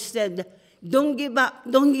voice said, "Don't give up,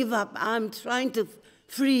 don't give up. I'm trying to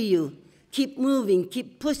free you. Keep moving,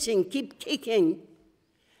 keep pushing, keep kicking."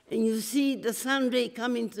 And you see the sun ray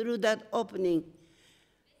coming through that opening.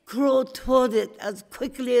 Crawl toward it as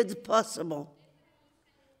quickly as possible.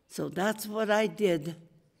 So that's what I did.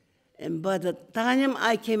 And by the time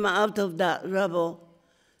I came out of that rubble,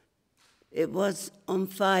 it was on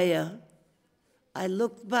fire. I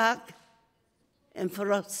looked back, and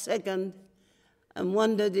for a second, I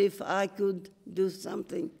wondered if I could do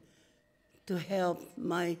something to help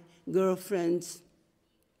my girlfriends.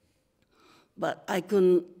 But I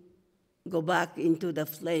couldn't go back into the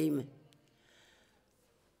flame.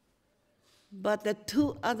 But the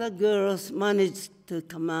two other girls managed to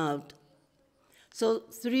come out. So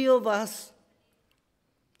 3 of us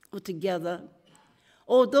were together.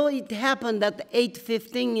 Although it happened at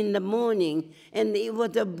 8:15 in the morning, and it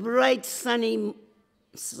was a bright, sunny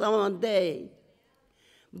summer day,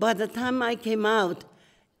 by the time I came out,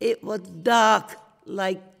 it was dark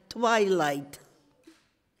like twilight.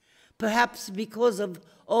 Perhaps because of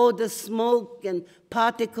all the smoke and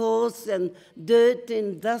particles and dirt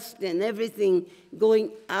and dust and everything going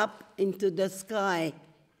up into the sky.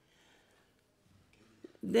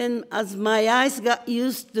 Then as my eyes got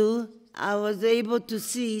used to, I was able to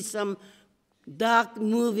see some dark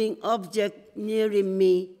moving object nearing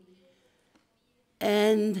me,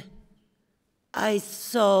 and I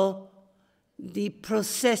saw the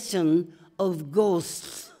procession of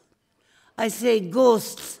ghosts. I say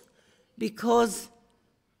ghosts because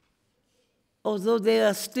although they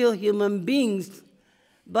are still human beings,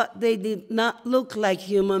 but they did not look like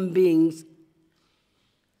human beings.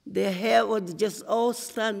 Their hair was just all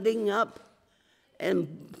standing up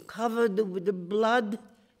and covered with the blood,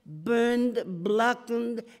 burned,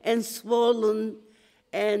 blackened, and swollen.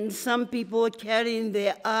 And some people were carrying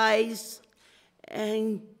their eyes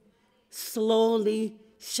and slowly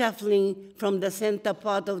shuffling from the center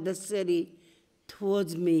part of the city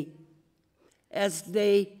towards me. As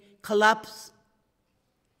they collapsed,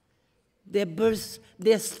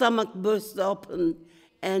 their stomach burst open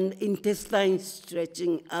and intestines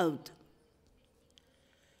stretching out.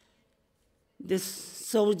 The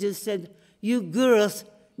soldier said, "You girls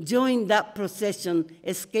join that procession,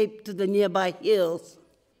 escape to the nearby hills."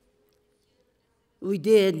 We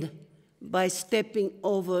did by stepping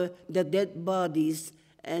over the dead bodies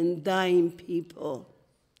and dying people.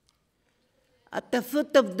 At the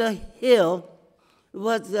foot of the hill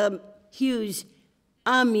was a huge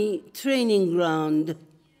army training ground,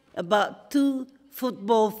 about 2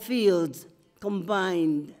 football fields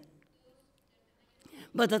combined.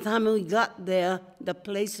 By the time we got there, the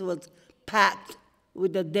place was packed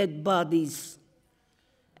with the dead bodies.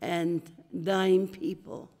 And dying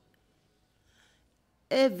people.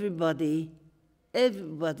 Everybody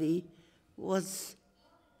was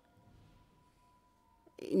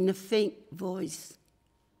in a faint voice,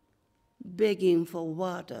 begging for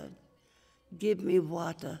water. Give me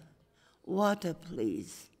water. Water,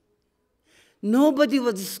 please. Nobody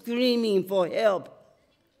was screaming for help.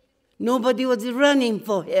 Nobody was running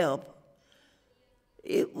for help.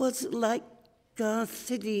 It was like a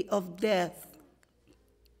city of death.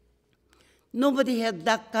 Nobody had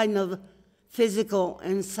that kind of physical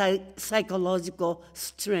and psychological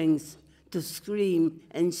strength to scream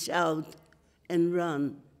and shout and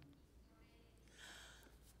run.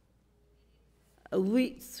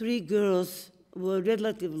 We 3 girls were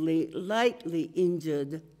relatively lightly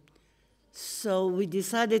injured, so we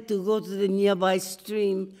decided to go to the nearby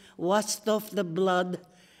stream, washed off the blood,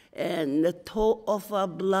 and tore off our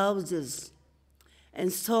blouses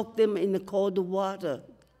and soaked them in the cold water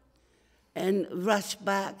and rushed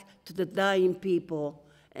back to the dying people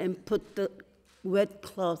and put the wet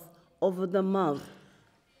cloth over the mouth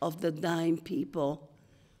of the dying people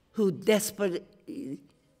who desperately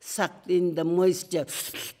sucked in the moisture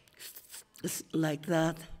like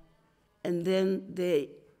that. And then they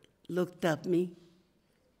looked at me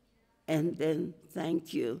and then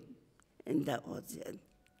thank you, and that was it.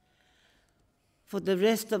 For the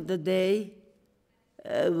rest of the day,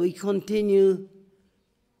 we continue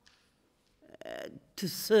to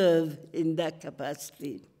serve in that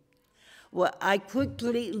capacity. Well, I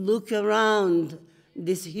quickly look around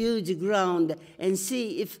this huge ground and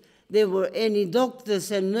see if there were any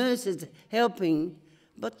doctors and nurses helping,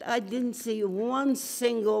 but I didn't see one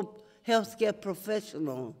single healthcare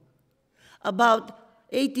professional.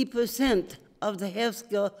 About 80% of the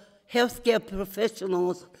healthcare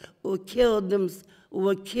professionals were killed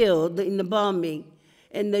in the bombing,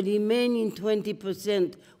 and the remaining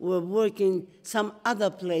 20% were working some other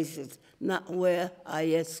places, not where I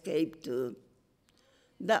escaped to.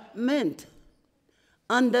 That meant,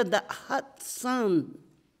 under the hot sun,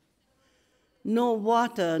 no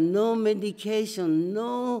water, no medication,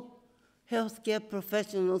 no healthcare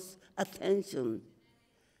professionals' attention.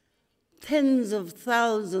 Tens of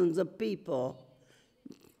thousands of people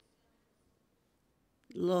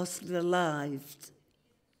lost their lives.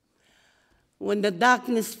 When the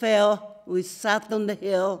darkness fell, we sat on the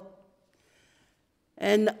hill,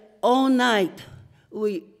 and all night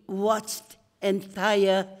we watched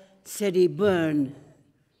entire city burn,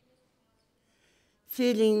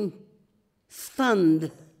 feeling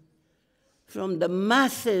stunned from the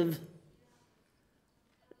massive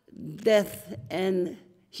death and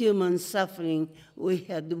human suffering we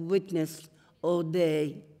had witnessed all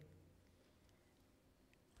day.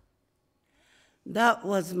 That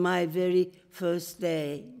was my very first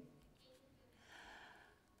day.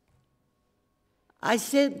 I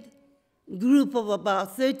said group of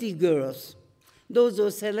about 30 girls. Those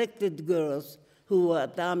were selected girls who were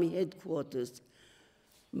at Army headquarters.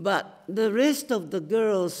 But the rest of the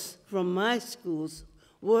girls from my schools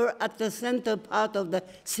were at the center part of the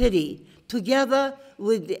city, together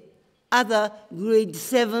with the other grade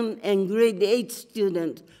 7 and grade 8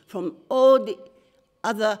 students from all the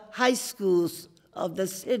other high schools of the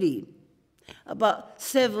city, about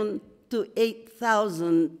 7,000 to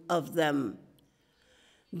 8,000 of them.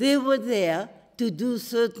 They were there to do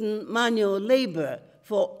certain manual labor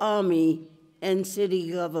for army and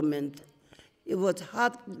city government. It was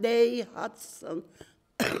hot day, hot sun.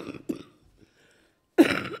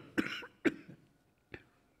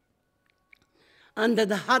 Under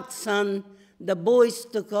the hot sun, the boys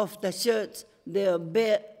took off the shirts. They were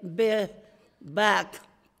bare back.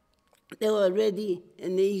 They were ready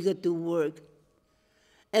and eager to work.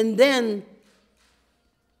 And then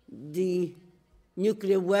the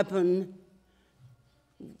nuclear weapon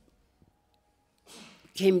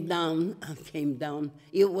came down.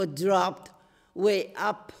 It was dropped way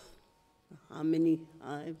up. How many?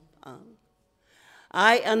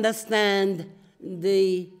 I understand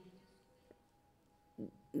the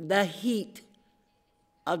heat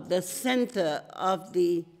of the center of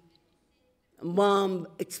the bomb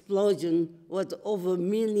explosion was over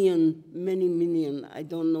many million, I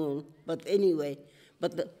don't know, but anyway.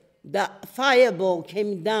 But the fireball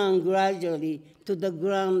came down gradually to the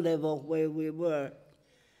ground level where we were.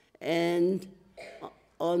 And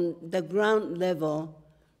on the ground level,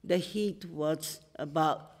 the heat was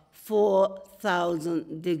about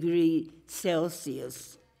 4,000 degrees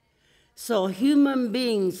Celsius. So human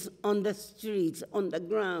beings on the streets, on the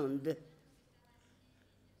ground,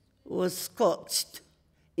 were scorched,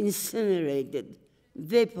 incinerated,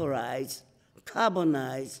 vaporized,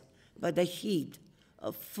 carbonized by the heat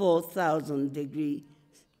of 4,000 degrees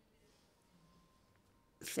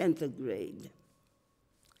centigrade.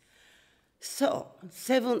 So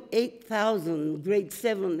 8,000 grade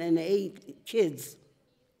 7 and 8 kids.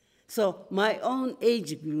 So my own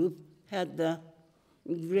age group had the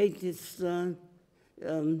greatest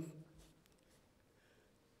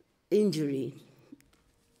injury.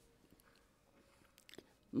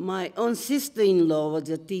 My own sister-in-law was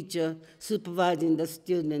a teacher supervising the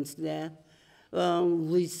students there.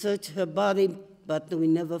 We searched her body, but we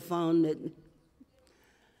never found it.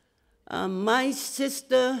 My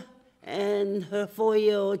sister and her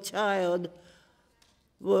 4-year-old child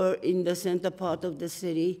were in the center part of the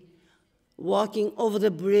city, walking over the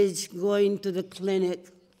bridge, going to the clinic.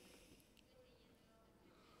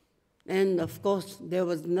 And of course, there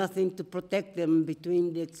was nothing to protect them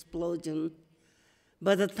between the explosion.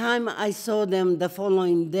 By the time I saw them the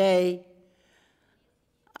following day,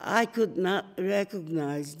 I could not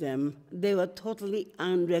recognize them. They were totally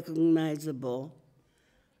unrecognizable.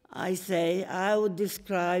 I say I would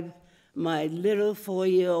describe my little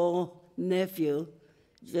 4-year-old nephew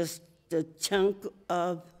just a chunk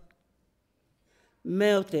of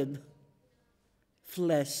melted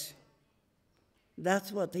flesh.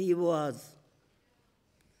 That's what he was.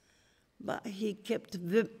 But he kept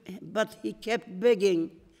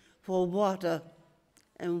begging for water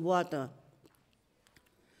and water.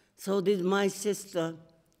 So did my sister.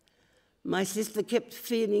 My sister kept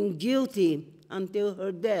feeling guilty until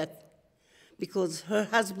her death because her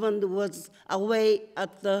husband was away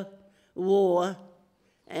at the war,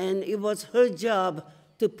 and it was her job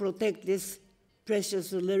to protect this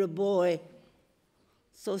precious little boy.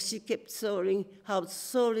 So she kept sobbing how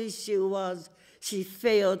sorry she was. She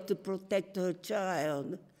failed to protect her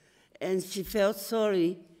child, and she felt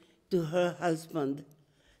sorry to her husband.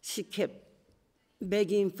 She kept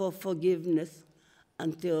begging for forgiveness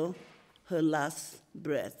until her last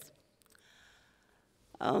breath.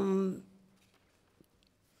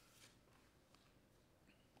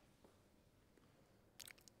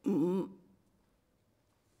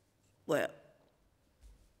 Well,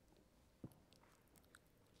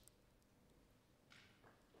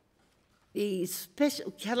 the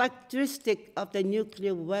special characteristic of the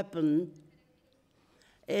nuclear weapon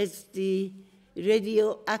is the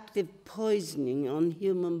radioactive poisoning on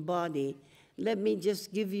human body. Let me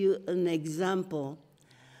just give you an example.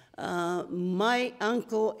 My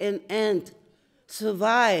uncle and aunt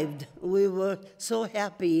survived. We were so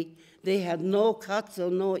happy. They had no cuts or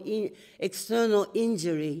no external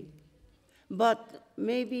injury. But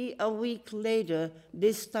maybe a week later,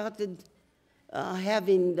 they started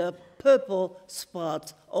having the purple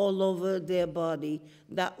spots all over their body.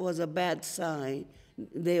 That was a bad sign.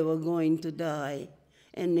 They were going to die.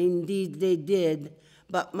 And indeed they did.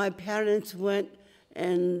 But my parents went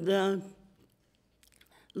and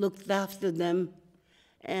looked after them.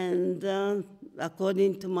 And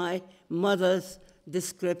according to my mother's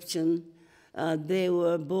description, they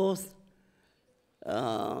were both,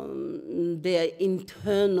 their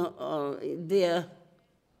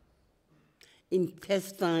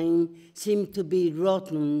intestine seemed to be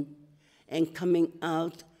rotten and coming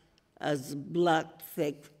out as black,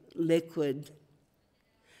 thick liquid.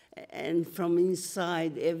 And from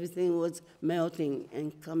inside, everything was melting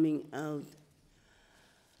and coming out.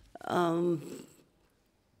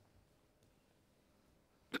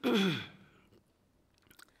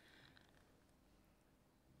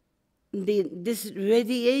 This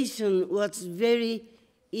radiation was very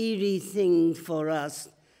eerie thing for us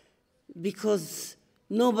because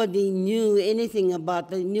nobody knew anything about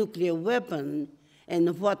the nuclear weapon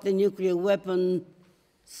and what the nuclear weapons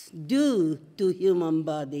do to human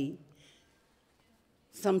body.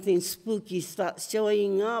 Something spooky starts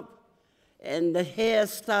showing up, and the hair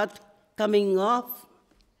starts coming off,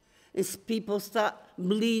 as people start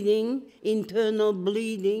bleeding, internal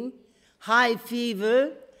bleeding, high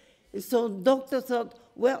fever. And so doctor thought,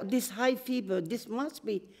 well, this high fever, this must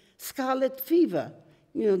be scarlet fever.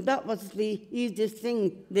 You know, that was the easiest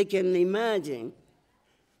thing they can imagine.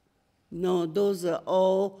 No, those are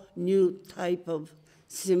all new type of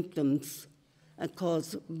symptoms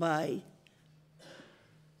caused by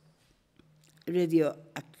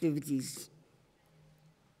radioactivities.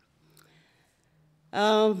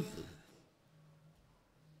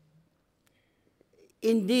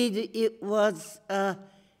 Indeed, it was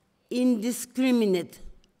indiscriminate,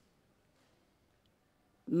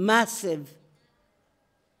 massive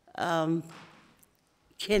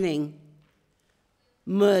killing,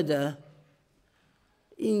 murder,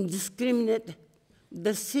 indiscriminate.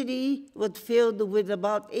 The city was filled with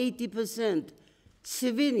about 80%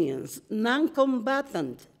 civilians,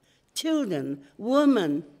 non-combatant, children,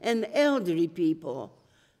 women, and elderly people.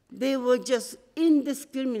 They were just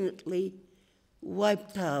indiscriminately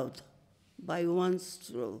wiped out by one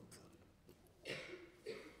stroke.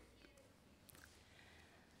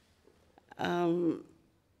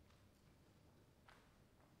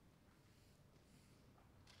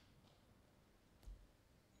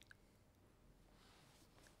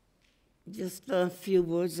 Just a few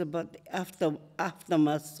words about the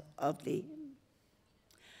aftermath of the.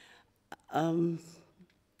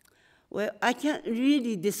 Well, I can't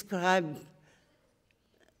really describe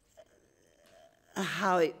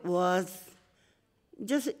how it was.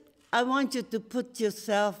 Just, I want you to put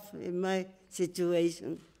yourself in my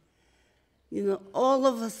situation. You know, all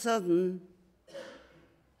of a sudden,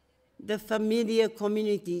 the familiar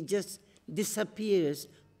community just disappears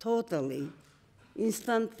totally,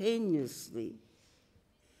 instantaneously.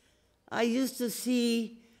 I used to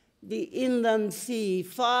see the inland sea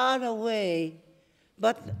far away,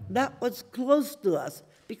 but that was close to us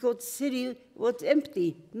because the city was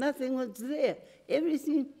empty. Nothing was there.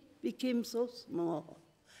 Everything became so small.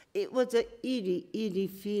 It was an eerie, eerie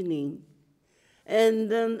feeling.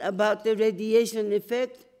 And then about the radiation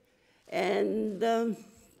effect, and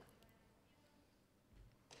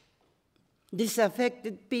this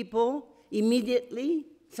affected people immediately.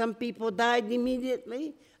 Some people died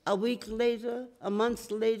immediately, a week later, a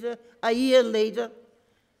month later, a year later,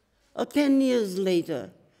 or 10 years later.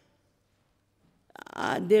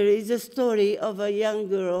 There is a story of a young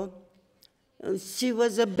girl. She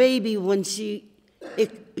was a baby when she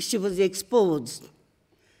was exposed.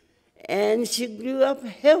 And she grew up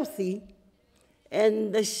healthy,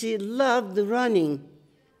 and she loved running,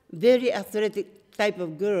 very athletic type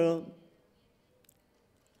of girl.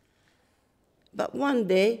 But one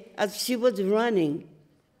day, as she was running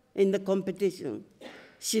in the competition,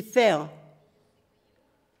 she fell.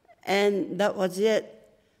 And that was it.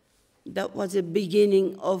 That was the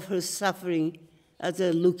beginning of her suffering as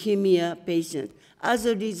a leukemia patient, as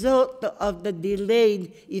a result of the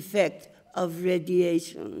delayed effect of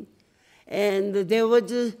radiation. And there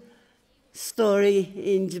was a story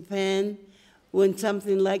in Japan when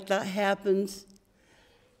something like that happens,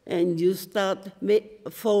 and you start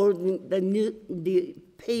folding the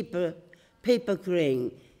paper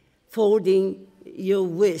crane, folding your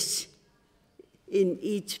wish in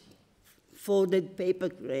each folded paper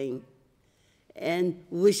crane, and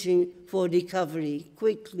wishing for recovery,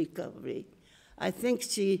 quick recovery. I think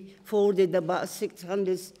she folded about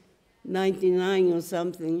 699 or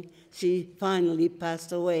something. She finally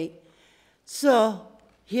passed away. So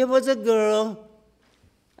here was a girl,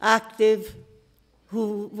 active,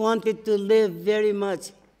 who wanted to live very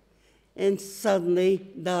much, and suddenly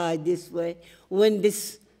died this way. When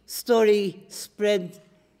this story spread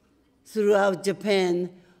throughout Japan,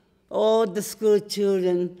 all the school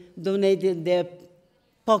children donated their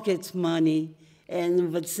pocket money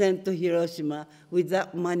and was sent to Hiroshima. With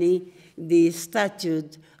that money, the statue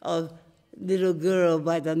of little girl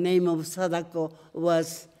by the name of Sadako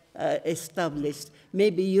was established.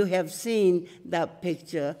 Maybe you have seen that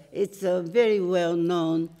picture. It's a very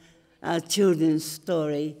well-known children's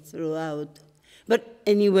story throughout. But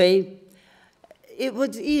anyway, it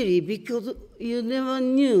was eerie because you never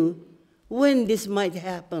knew when this might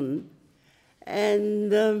happen.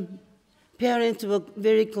 And parents were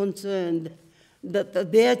very concerned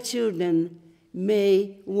that their children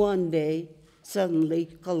may one day suddenly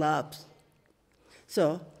collapse.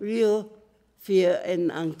 So real fear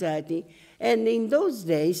and anxiety. And in those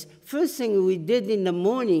days, first thing we did in the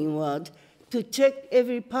morning was to check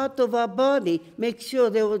every part of our body, make sure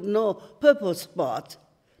there was no purple spot,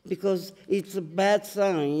 because it's a bad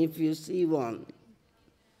sign if you see one.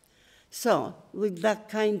 So with that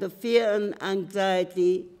kind of fear and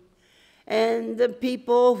anxiety, and the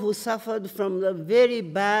people who suffered from the very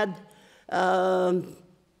bad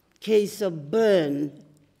case of burn,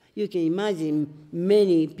 you can imagine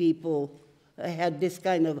many people had this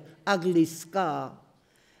kind of ugly scar.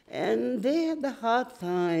 And they had a hard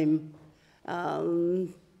time.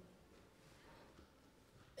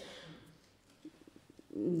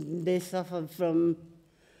 They suffered from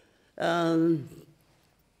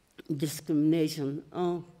discrimination.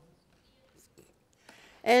 Oh.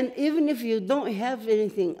 And even if you don't have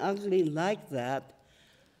anything ugly like that,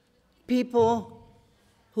 people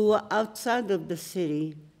who are outside of the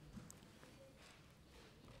city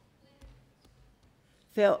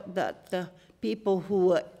felt that the people who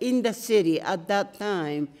were in the city at that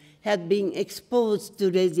time had been exposed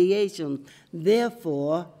to radiation.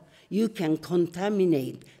 Therefore, you can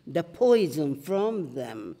contaminate the poison from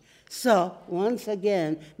them. So, once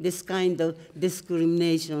again, this kind of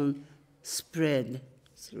discrimination spread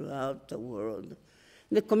throughout the world.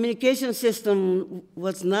 The communication system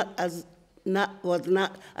was not as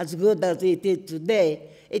good as it is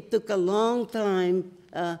today. It took a long time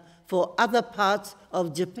for other parts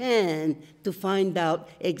of Japan to find out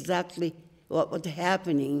exactly what was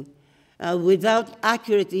happening. Without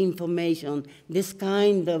accurate information, this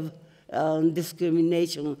kind of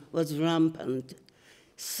discrimination was rampant.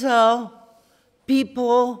 So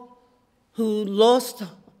people who lost,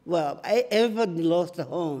 well, everybody lost their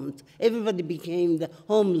homes. Everybody became the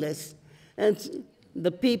homeless. And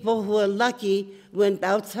the people who were lucky went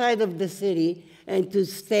outside of the city and to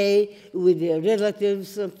stay with their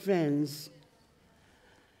relatives and friends.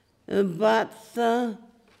 But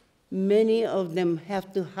many of them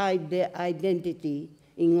have to hide their identity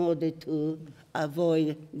in order to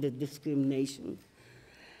avoid the discrimination.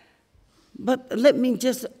 But let me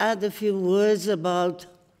just add a few words about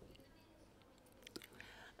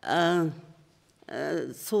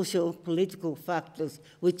social political factors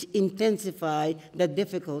which intensify the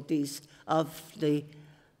difficulties of the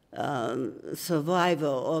survivor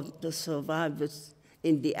or the survivors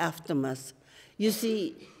in the aftermath. You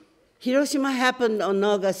see, Hiroshima happened on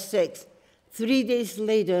August 6th. 3 days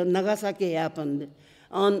later, Nagasaki happened.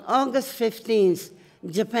 On August 15th,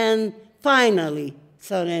 Japan finally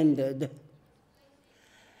surrendered.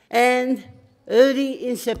 And early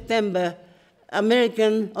in September,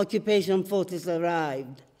 American occupation forces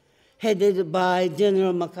arrived, headed by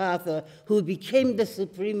General MacArthur, who became the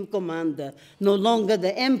supreme commander, no longer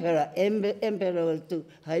the emperor. Emperor was to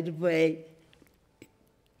hide away.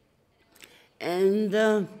 And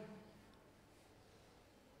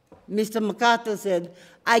Mr. MacArthur said,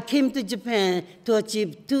 I came to Japan to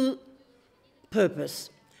achieve two purposes.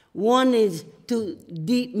 One is to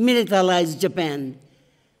demilitarize Japan.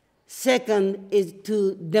 Second is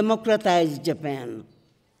to democratize Japan.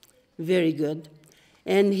 Very good.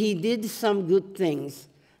 And he did some good things.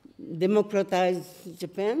 Democratize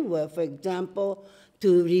Japan, well, for example,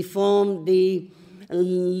 to reform the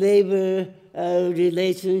labor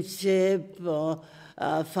relationship or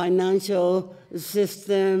financial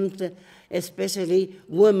systems, especially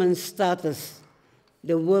women's status.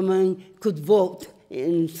 The women could vote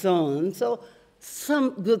and so on. So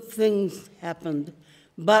some good things happened.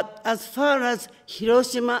 But as far as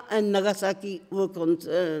Hiroshima and Nagasaki were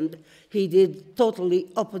concerned, he did totally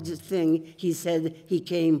opposite thing he said he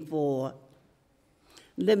came for.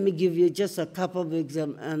 Let me give you just a couple of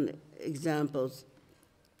examples.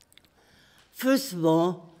 First of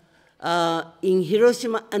all, in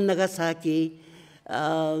Hiroshima and Nagasaki,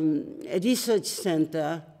 a research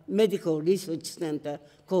center, medical research center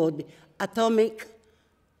called Atomic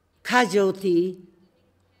Casualty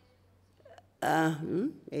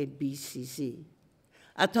ABCC,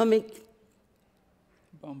 Atomic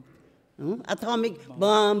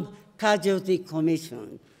Bomb Casualty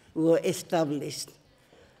Commission were established.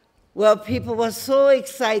 Well, people were so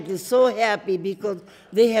excited, so happy, because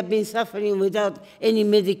they have been suffering without any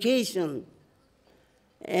medication.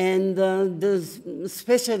 And the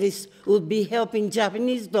specialists would be helping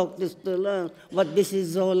Japanese doctors to learn what this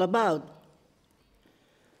is all about.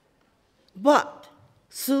 But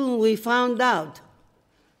soon we found out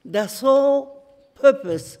the sole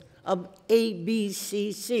purpose of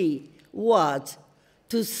ABCC was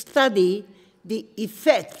to study the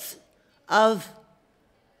effects of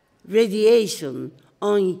radiation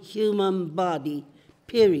on human body,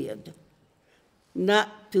 period, not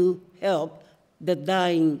to help the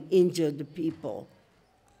dying, injured people.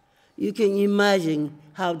 You can imagine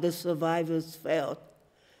how the survivors felt.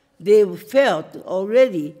 They felt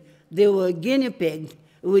already they were guinea pigs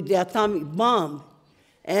with the atomic bomb.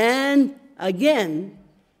 And again,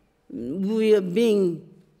 we are being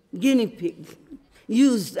guinea pigs,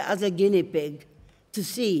 used as a guinea pig to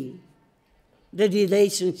see the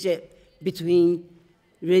relationship between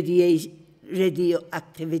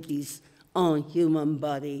radioactivities on human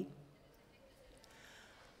body.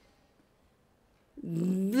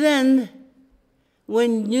 Then,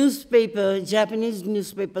 when Japanese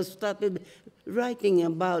newspapers started writing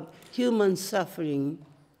about human suffering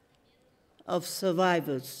of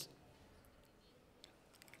survivors,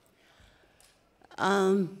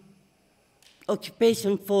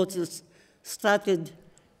 occupation forces started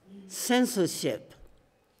censorship.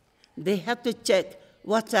 They had to check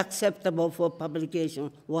what's acceptable for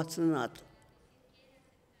publication, what's not.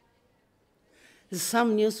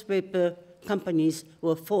 Some newspaper companies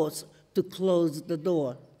were forced to close the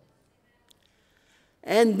door.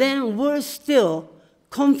 And then, worse still,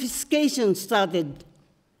 confiscation started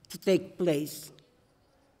to take place.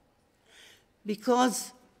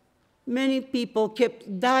 because many people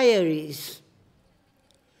kept diaries.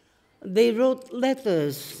 They wrote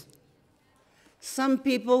letters. Some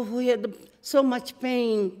people who had so much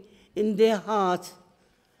pain in their hearts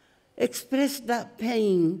expressed that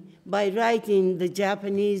pain by writing the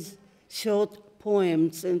Japanese short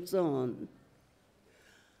poems and so on.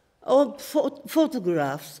 Or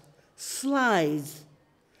photographs, slides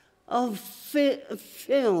of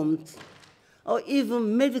films, or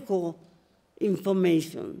even medical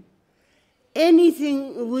information.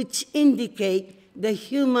 Anything which indicate the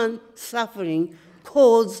human suffering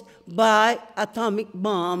caused by atomic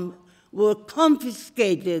bomb were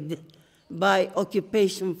confiscated by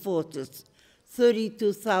occupation forces,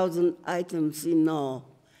 32,000 items in all,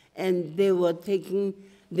 and they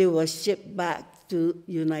were shipped back to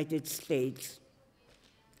United States.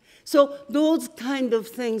 So those kind of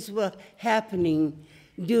things were happening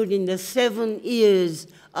during the 7 years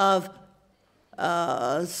of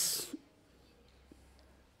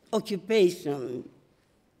occupation.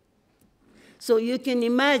 So you can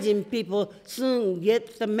imagine people soon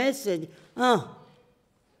get the message,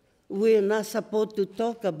 we're not supposed to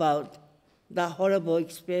talk about the horrible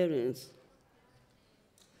experience.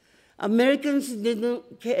 Americans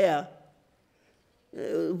didn't care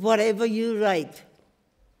whatever you write.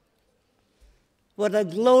 What a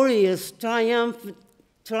glorious triumph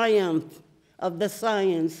of the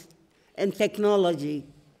science and technology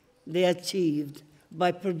they achieved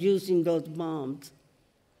by producing those bombs.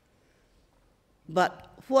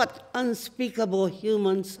 But what unspeakable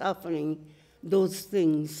human suffering those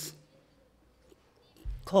things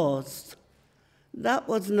caused. That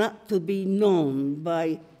was not to be known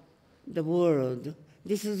by the world.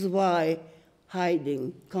 This is why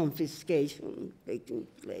hiding, confiscation taking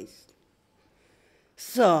place.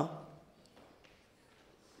 So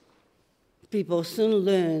people soon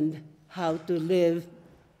learned how to live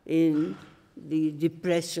in the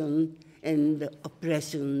depression and the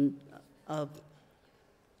oppression of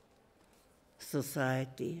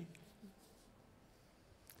society.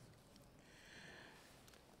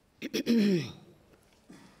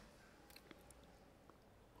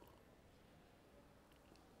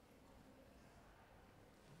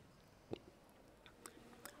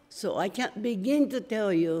 So I can't begin to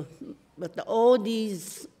tell you, but all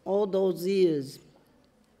those years,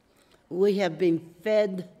 we have been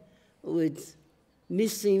fed with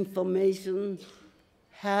misinformation,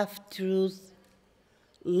 half-truth,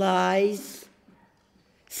 lies,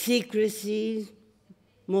 secrecy,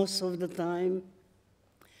 most of the time,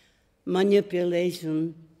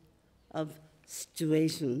 manipulation of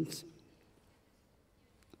situations.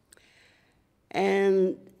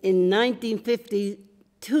 And in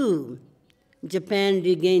 1952, Japan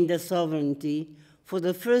regained the sovereignty. For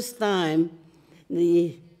the first time,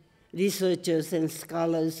 the researchers and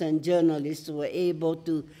scholars and journalists were able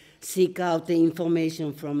to seek out the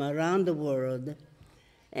information from around the world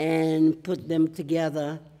and put them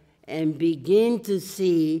together and begin to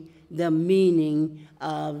see the meaning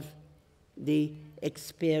of the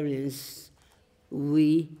experience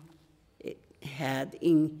we had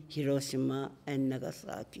in Hiroshima and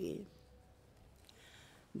Nagasaki.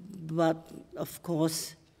 But of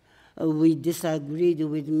course, we disagreed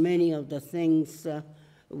with many of the things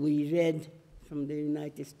we read from the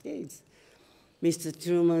United States. Mr.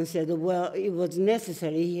 Truman said, well, it was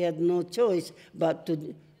necessary. He had no choice but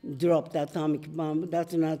to drop the atomic bomb.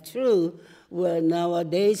 That's not true. Well,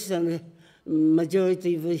 nowadays, the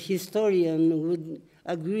majority of historians would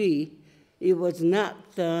agree it was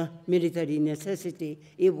not a military necessity.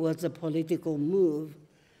 It was a political move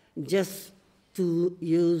just to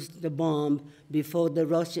use the bomb before the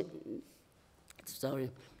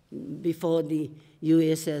before the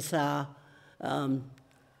USSR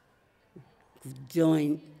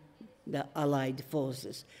joined the Allied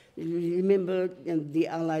forces. Remember,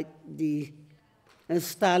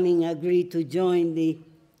 Stalin agreed to join the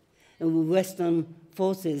Western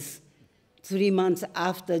forces 3 months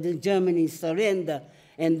after the Germany surrender,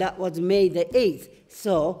 and that was May the 8th.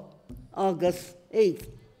 So August 8th,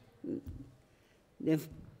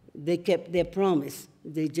 they kept their promise.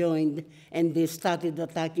 They joined, and they started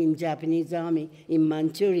attacking Japanese army in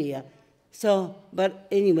Manchuria. So, but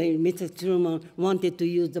anyway, Mr. Truman wanted to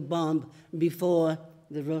use the bomb before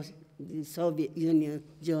the Soviet Union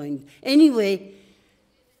joined. Anyway,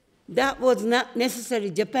 that was not necessary.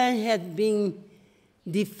 Japan had been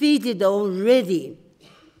defeated already.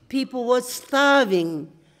 People were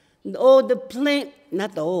starving. All the planes,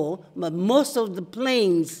 not all, but most of the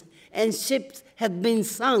planes and ships had been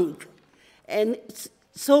sunk. And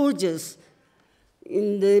soldiers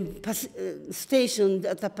in the station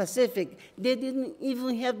at the Pacific, they didn't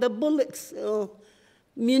even have the bullets or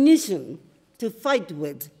munition to fight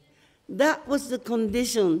with. That was the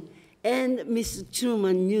condition, and Mr.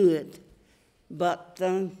 Truman knew it. But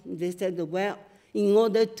they said, well, in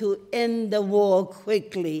order to end the war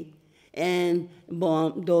quickly, and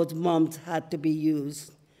those bombs had to be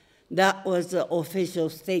used. That was the official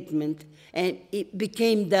statement, and it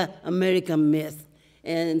became the American myth.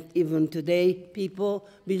 And even today, people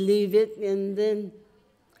believe it, and then,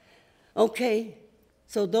 okay,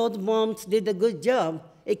 so those bombs did a good job.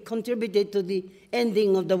 It contributed to the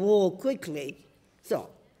ending of the war quickly. So,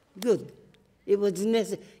 good. It was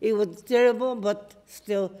terrible, but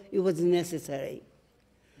still, it was necessary.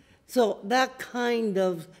 So that kind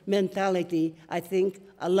of mentality, I think,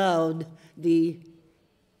 allowed the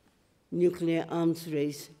nuclear arms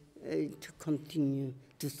race to continue,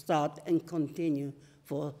 to start and continue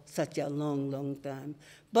for such a long, long time.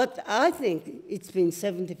 But I think it's been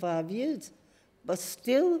 75 years, but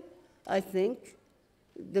still, I think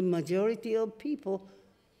the majority of people,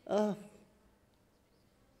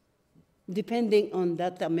 depending on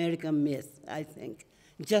that American myth, I think,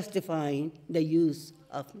 justifying the use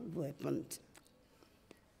of weapons.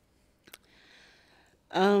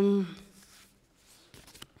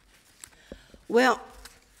 Well,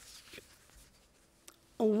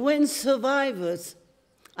 when survivors,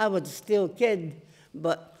 I was still a kid,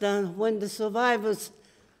 but when the survivors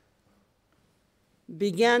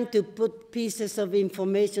began to put pieces of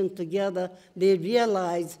information together, they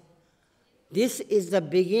realized this is the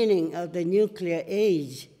beginning of the nuclear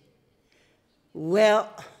age. Well,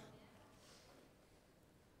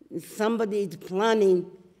 somebody is planning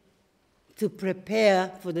to prepare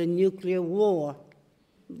for the nuclear war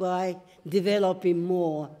by developing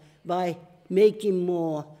more, by making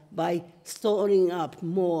more, by storing up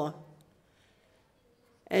more.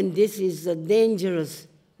 And this is a dangerous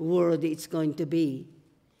world it's going to be.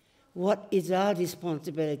 What is our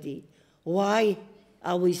responsibility? Why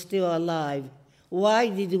are we still alive? Why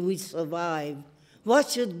did we survive? What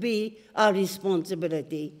should be our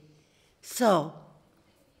responsibility? So,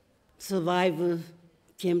 survivors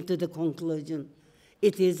came to the conclusion,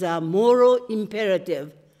 it is a moral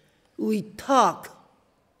imperative. We talk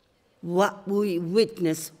what we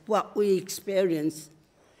witness, what we experience,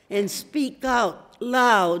 and speak out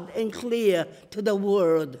loud and clear to the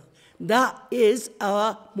world. That is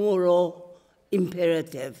our moral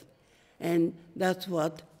imperative. And that's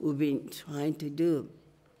what we've been trying to do.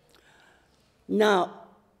 Now,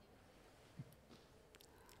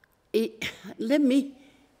 let me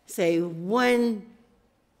say when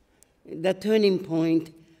the turning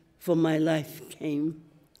point for my life came.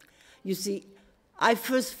 You see, I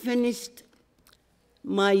first finished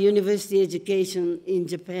my university education in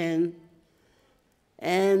Japan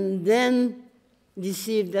and then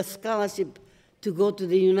received a scholarship to go to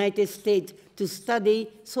the United States to study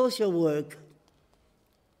social work.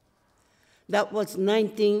 That was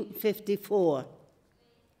 1954.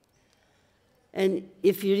 And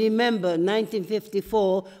if you remember,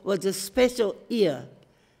 1954 was a special year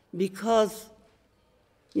because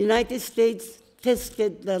United States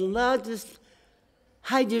tested the largest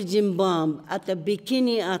hydrogen bomb at the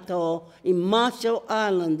Bikini Atoll in Marshall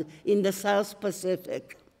Island in the South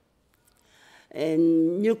Pacific.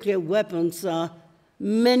 And nuclear weapons are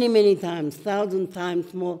many, many times, 1,000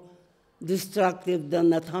 times more destructive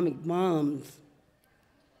than atomic bombs.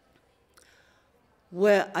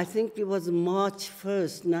 Well, I think it was March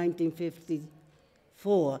 1st,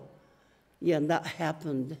 1954. Yeah, that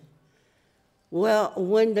happened. Well,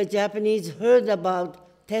 when the Japanese heard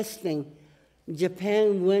about testing,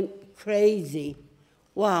 Japan went crazy.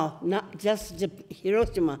 Wow, not just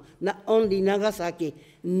Hiroshima, not only Nagasaki.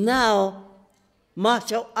 Now,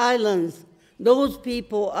 Marshall Islands, those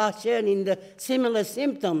people are sharing the similar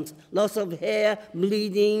symptoms, loss of hair,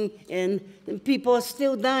 bleeding, and people are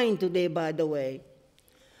still dying today, by the way.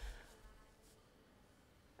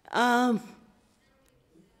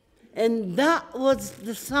 And that was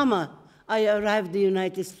the summer I arrived in the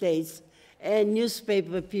United States, and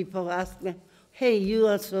newspaper people asked me, hey, you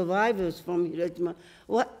are survivors from Hiroshima.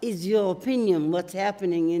 What is your opinion? What's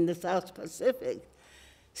happening in the South Pacific?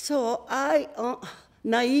 So I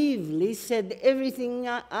naively said everything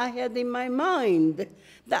I had in my mind,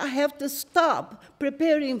 that I have to stop.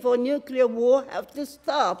 Preparing for nuclear war, have to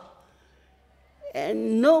stop.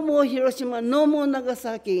 And no more Hiroshima, no more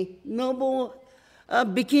Nagasaki, no more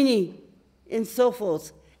Bikini, and so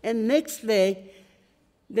forth. And next day,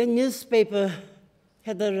 the newspaper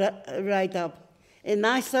had a write-up, and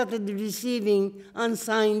I started receiving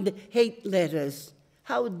unsigned hate letters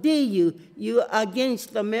How dare you? You are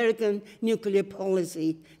against American nuclear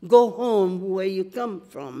policy. Go home where you come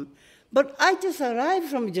from. But I just arrived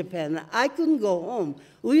from Japan. I couldn't go home.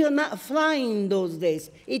 We were not flying those days.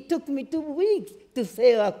 It took me 2 weeks to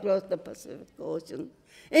sail across the Pacific Ocean.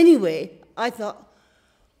 Anyway, I thought,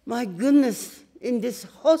 my goodness, in this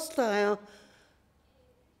hostile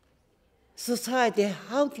society,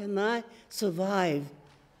 how can I survive?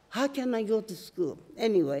 How can I go to school?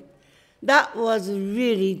 Anyway, that was a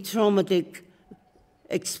really traumatic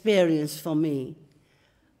experience for me.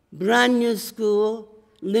 Brand new school,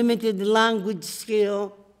 limited language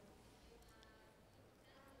skill,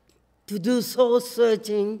 to do soul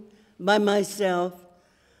searching by myself,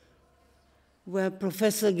 where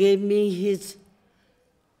professor gave me his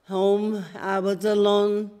home. I was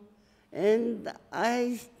alone, and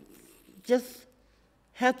I just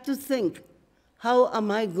had to think, how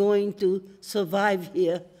am I going to survive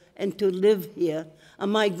here and to live here?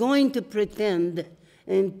 Am I going to pretend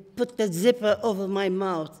and put the zipper over my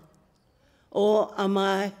mouth? Or am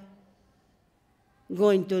I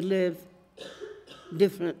going to live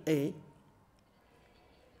differently?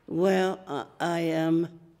 Well, I am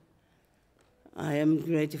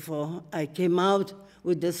grateful. I came out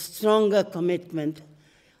with a stronger commitment.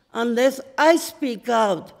 Unless I speak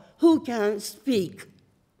out, who can speak?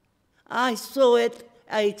 I saw it,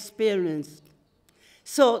 I experienced.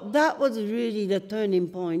 So that was really the turning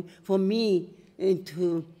point for me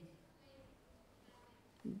to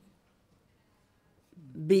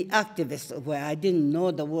be activist. Well, I didn't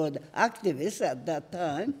know the word activist at that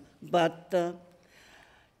time, but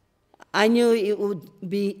I knew it would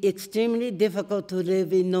be extremely difficult to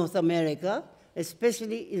live in North America,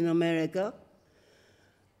 especially in America,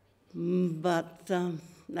 but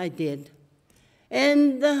I did.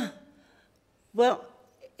 And, well,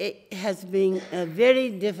 it has been a very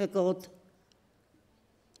difficult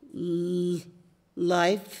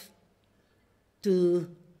life to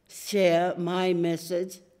share my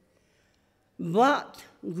message, but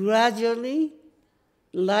gradually,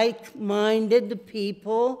 like-minded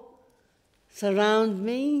people surround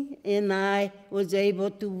me, and I was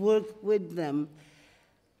able to work with them.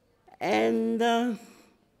 And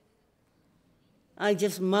I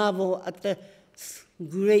just marvel at the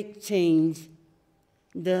great change.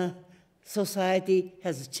 The society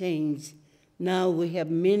has changed. Now we have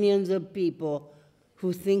millions of people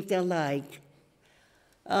who think alike.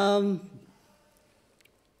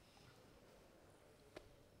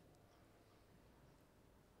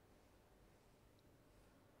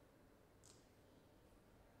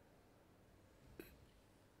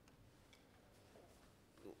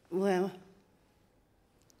 Well,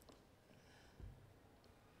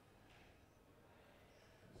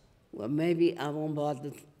 maybe I won't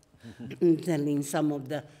bother telling some of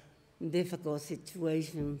the difficult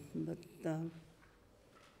situations,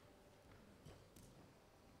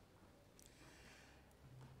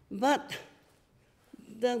 but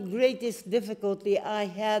the greatest difficulty I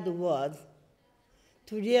had was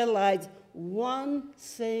to realize one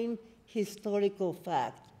same historical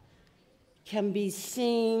fact can be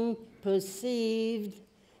seen, perceived,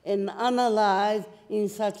 and analyzed in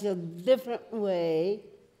such a different way.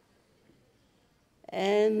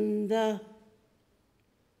 And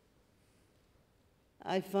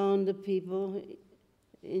I found the people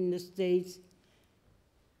in the States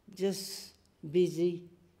just busy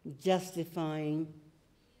justifying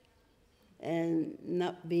and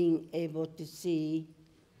not being able to see.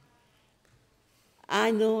 I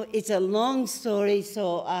know it's a long story,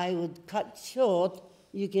 so I would cut short.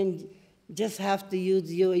 You can just have to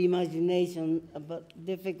use your imagination about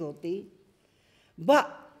difficulty. But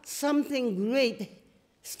something great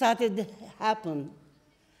started to happen.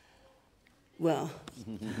 Well,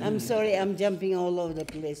 I'm sorry, I'm jumping all over the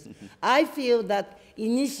place. I feel that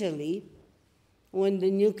initially, when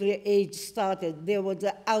the nuclear age started, there was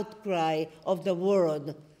an outcry of the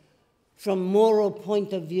world from moral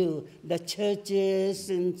point of view. The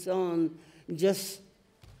churches and so on just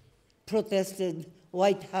protested,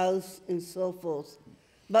 White House and so forth.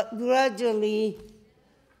 But gradually,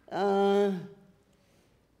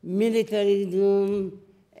 militarism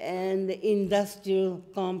and the industrial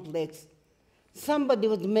complex, somebody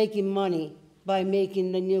was making money by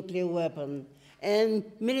making the nuclear weapon. And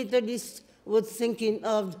militarists were thinking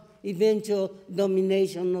of eventual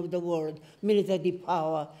domination of the world, military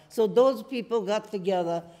power. So those people got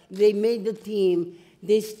together, they made a team,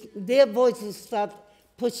 their voices start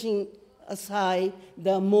pushing aside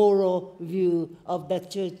the moral view of the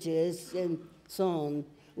churches and so on,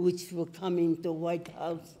 which were coming to White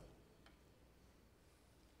House.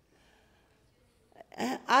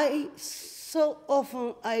 I So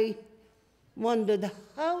often I wondered,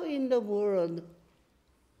 how in the world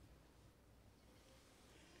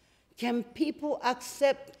can people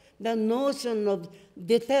accept the notion of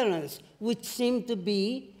deterrence, which seemed to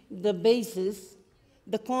be the basis,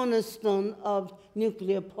 the cornerstone of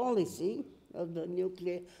nuclear policy, of the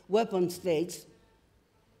nuclear weapon states?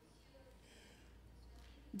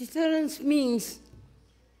 Deterrence means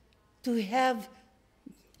to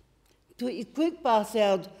equip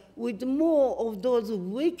ourselves with more of those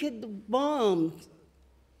wicked bombs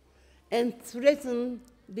and threaten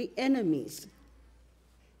the enemies.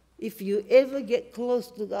 If you ever get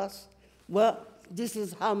close to us, well, this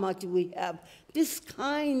is how much we have. This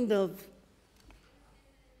kind of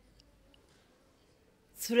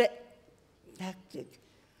threat tactic.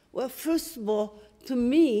 Well, first of all, to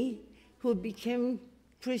me, who became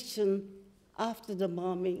Christian after the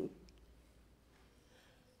bombing,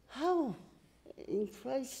 how, in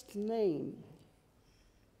Christ's name,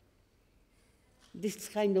 this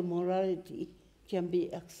kind of morality can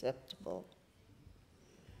be acceptable?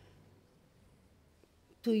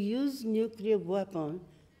 To use nuclear weapon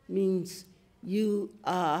means you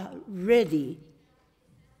are ready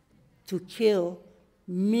to kill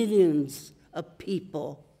millions of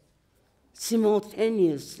people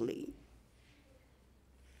simultaneously.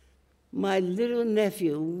 My little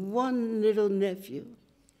nephew, one little nephew,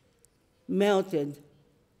 melted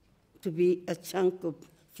to be a chunk of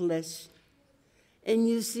flesh. And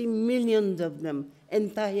you see millions of them,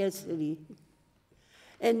 entire city.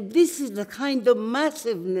 And this is the kind of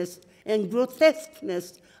massiveness and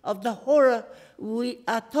grotesqueness of the horror we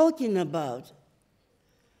are talking about.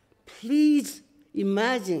 Please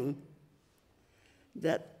imagine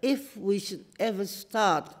that if we should ever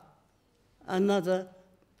start another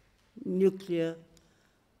nuclear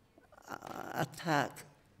attack,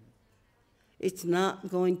 it's not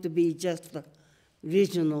going to be just a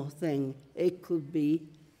regional thing. It could be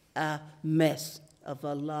a mess of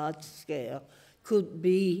a large scale, could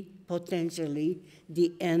be potentially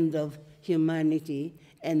the end of humanity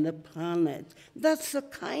and the planet. That's the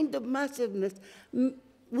kind of massiveness.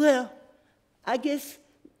 Well, I guess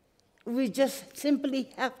we just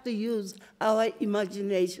simply have to use our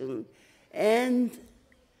imagination. And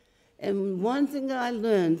one thing I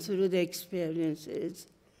learned through the experience is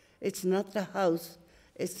it's not the house,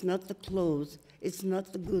 it's not the clothes, it's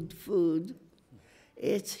not the good food,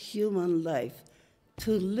 it's human life.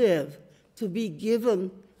 To live, to be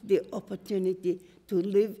given the opportunity to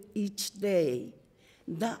live each day.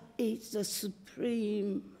 That is the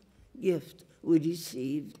supreme gift we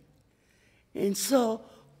received. And so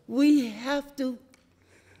we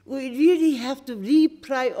really have to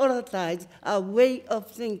reprioritize our way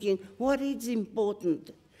of thinking. What is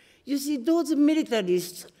important? You see, those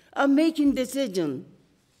militarists are making decisions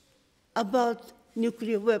about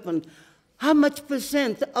nuclear weapons. How much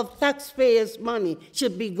 % of taxpayers' money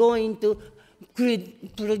should be going to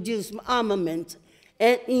produce armament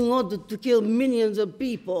and in order to kill millions of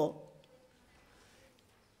people?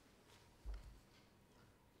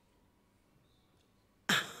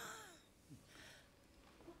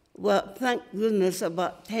 Well, thank goodness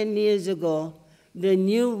about 10 years ago, the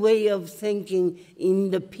new way of thinking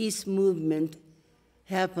in the peace movement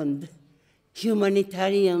happened,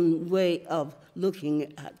 humanitarian way of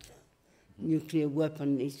looking at nuclear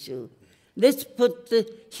weapon issue. Let's put the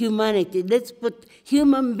humanity, let's put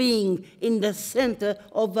human being in the center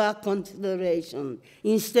of our consideration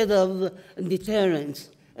instead of deterrence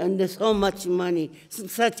and there's so much money,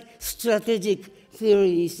 such strategic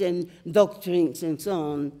theories and doctrines and so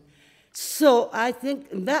on. So I think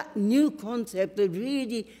that new concept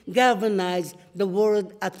really galvanized the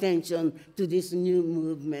world attention to this new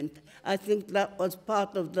movement. I think that was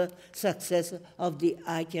part of the success of the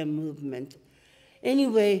ICAN movement.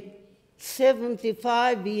 Anyway,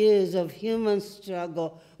 75 years of human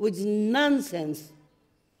struggle with nonsense.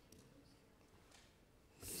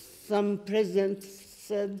 Some presidents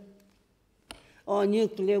said, oh,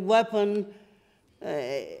 nuclear weapon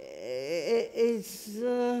is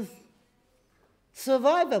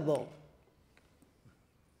survivable.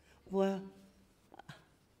 Well,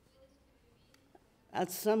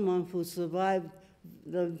 as someone who survived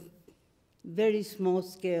the very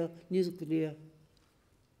small-scale nuclear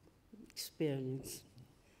experience,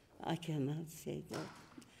 I cannot say that.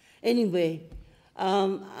 Anyway,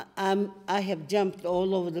 I have jumped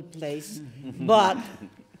all over the place, but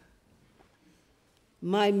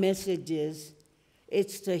my message is,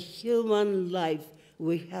 it's the human life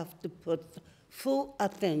we have to put full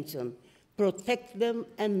attention, protect them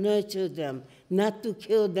and nurture them, not to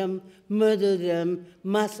kill them, murder them,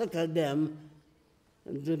 massacre them.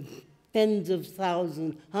 The tens of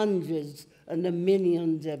thousands, hundreds, and a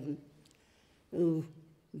million of them. Ooh,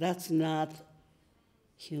 that's not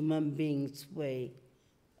human beings' way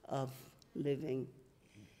of living.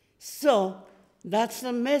 So that's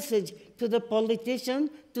the message to the politicians,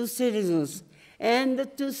 to citizens, and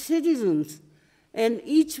to citizens. And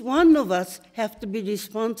each one of us have to be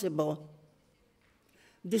responsible.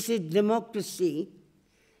 This is democracy.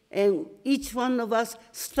 And each one of us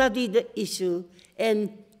study the issue and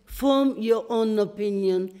form your own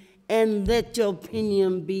opinion and let your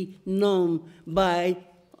opinion be known by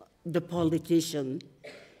the politician.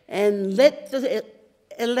 And let the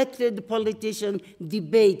elected politician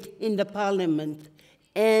debate in the parliament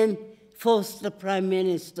and force the prime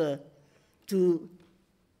minister to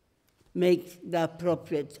make the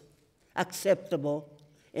appropriate, acceptable,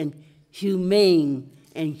 and humane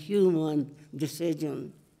and human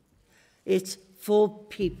decision. It's for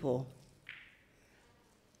people.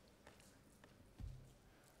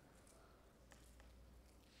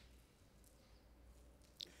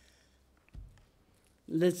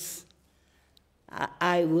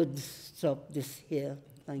 I would stop this here.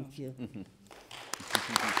 Thank you. Would you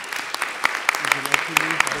like to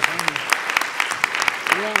leave the room?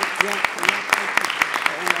 Yeah.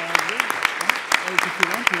 If you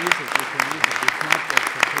want to use it, you can use it. It's not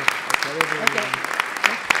okay.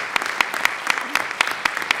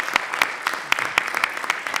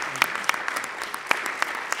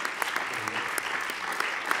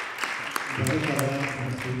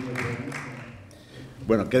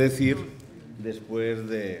 Bueno, ¿qué decir después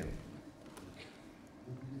de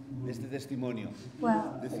este testimonio?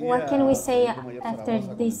 Well, what can we say after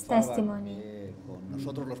this testimony?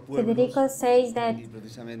 Federico says that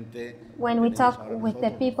when we talk with the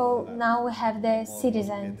people, now we have the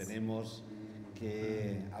citizens.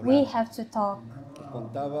 We have to talk.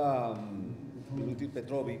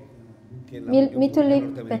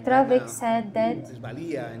 Milutin Petrovic said that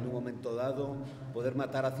en un momento dado poder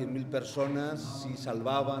matar a 100.000 personas si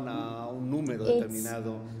salvaban a un número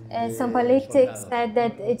determinado. Some politics said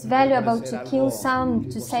that it's valuable to kill some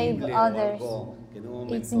to save others.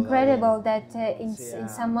 It's incredible that in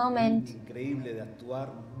some moment,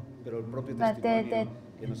 but the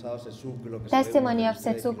testimony of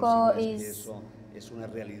Setsuko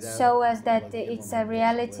shows us that it's a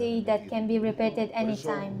reality that can be repeated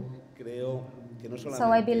anytime.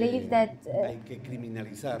 So I believe that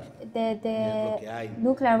the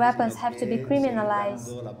nuclear weapons have to be criminalized.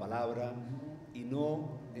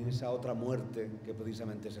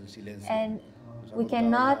 And we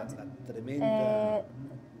cannot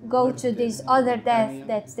go to this other death,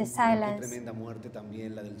 that's the silence.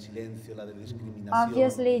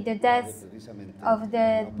 Obviously, the death of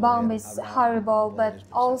the bomb is horrible, but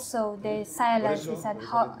also the silence is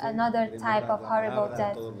another type of horrible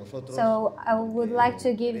death. So I would like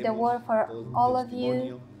to give the word for all of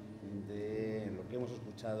you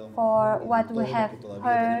for what we have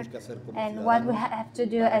heard and what we have to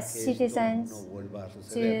do as citizens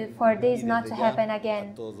for this not to happen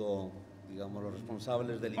again.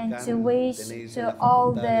 And to wish to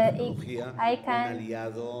all the ICAN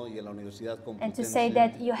and to say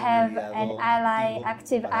that you have an ally,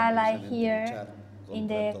 active ally here in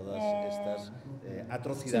the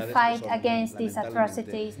to fight against these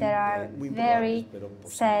atrocities that are very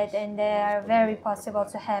sad and they are very possible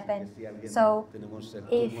to happen. So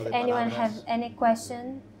if anyone has any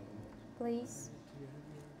question, please.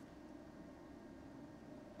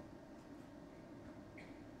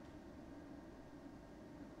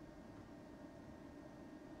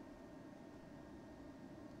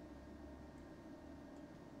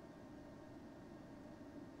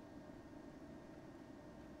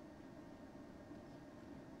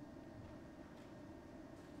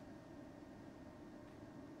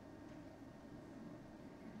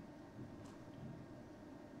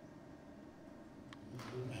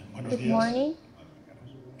 Good morning.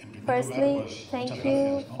 Firstly, thank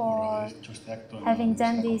you for having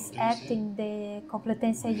done this act in the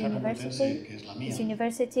Complutense University. This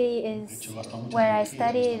university is where I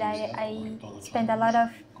studied. I spent a lot of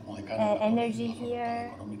energy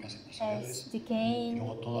here as decane,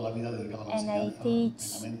 and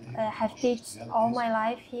I have taught all my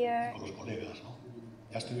life here.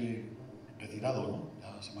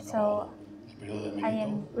 So I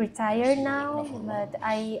am retired now, but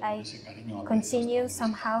I continue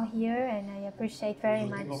somehow here, and I appreciate very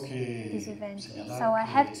much this event. So I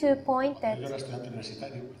have to point that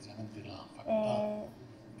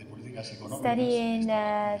studying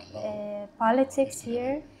politics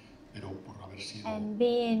here and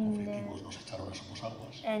being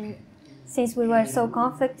and since we were so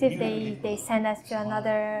conflicted, they sent us to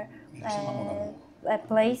another a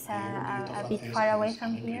place a bit far away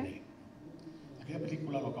from here.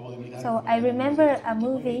 So I remember a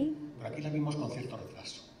movie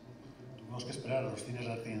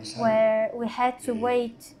where we had to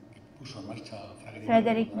wait.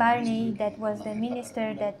 Frederick Barney, that was the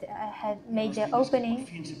minister that had made the opening,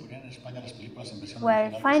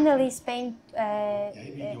 where finally Spain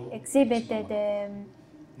exhibited the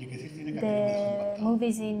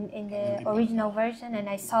movies in the original version, and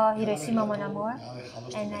I saw Hiroshima Mon Amour,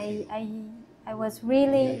 and I was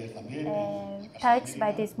really touched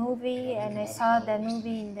by this movie, and I saw the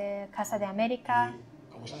movie in the Casa de América,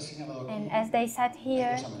 and as they said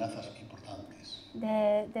here,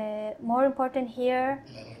 the more important here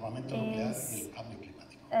is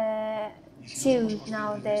two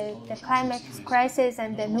now, the climate crisis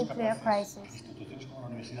and the nuclear crisis.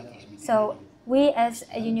 So we as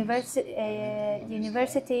a university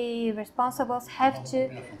responsibles have to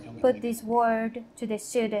put this word to the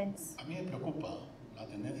students.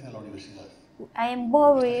 I am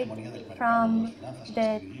worried from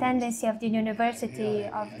the tendency of the university,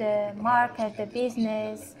 of the market, the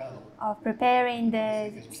business, of preparing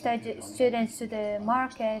the students to the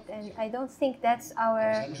market, and I don't think that's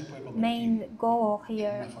our main goal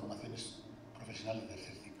here.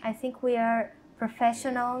 I think we are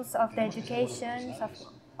professionals of the education.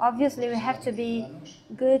 Obviously, we have to be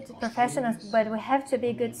good professionals, but we have to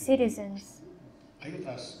be good citizens.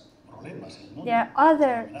 There are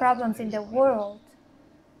other problems in the world.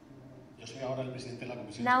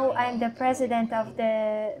 Now I'm the president of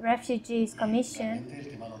the Refugees Commission,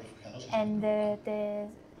 and the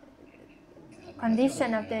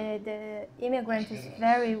condition of the immigrants is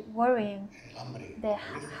very worrying. The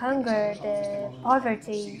hunger, the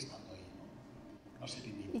poverty,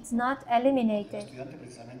 it's not eliminated.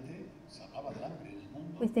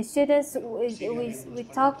 With the students, we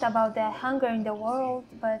talked about the hunger in the world,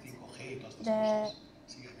 but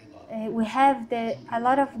we have a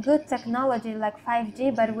lot of good technology like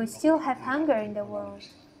 5G, but we still have hunger in the world.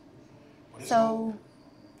 So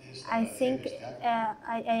I think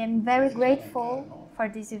I am very grateful for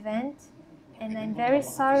this event, and I'm very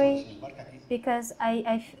sorry because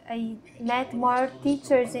I met more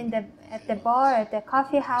teachers at the bar, at the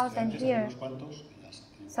coffee house than here.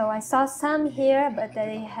 So I saw some here, but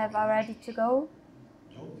they have already to go.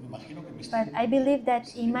 But I believe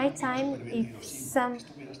that in my time, if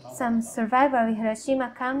some survivor in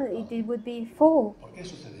Hiroshima come, it would be full.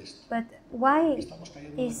 But why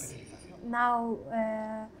is now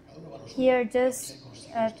here just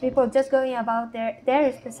people just going about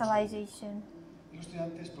their specialization?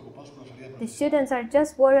 The students are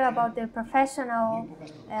just worried about their professional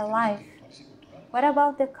life. What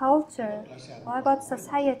about the culture? What about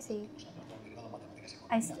society?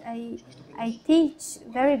 I teach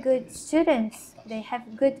very good students. They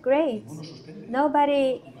have good grades.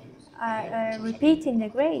 Nobody are repeating the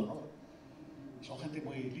grade.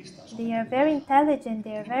 They are very intelligent.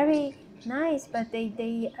 They are very nice, but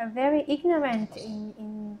they are very ignorant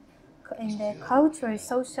in the culture,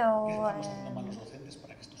 social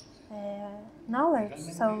knowledge.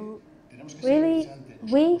 So really,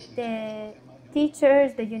 we, the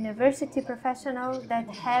teachers, the university professionals that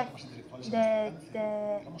have the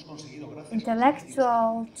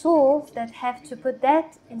intellectual tools that have to put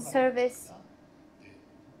that in service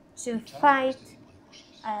to fight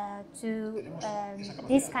to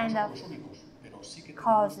these kind of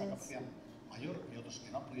causes.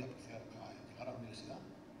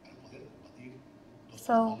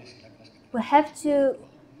 So we have to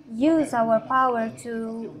use our power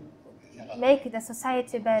to make the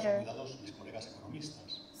society better.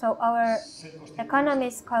 So our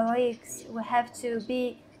economist colleagues, we have to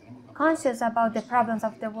be conscious about the problems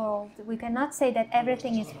of the world. We cannot say that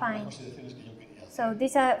everything is fine. So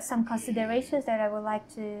these are some considerations that I would like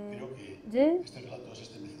to do.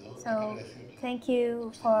 So thank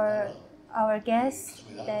you for our guests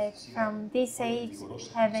that from this age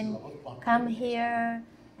having come here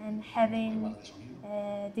and having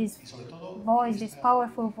this voice, this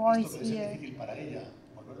powerful voice here.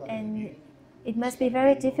 And it must be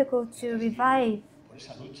very difficult to revive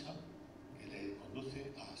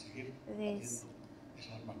this.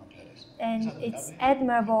 And it's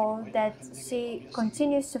admirable that she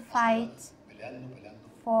continues to fight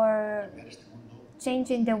for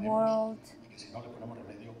changing the world.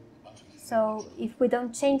 So if we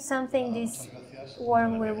don't change something, this war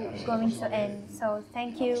will going to end. So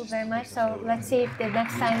thank you very much. So let's see if the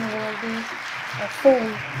next time will be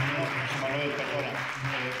full.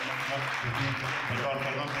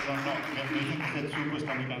 Setsuko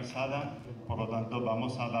está muy cansada, por lo tanto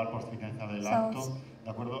vamos a dar por finalizada el acto.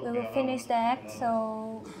 We will finish the act,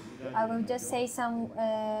 so I will just say some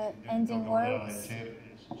ending words.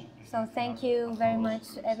 So thank you very much,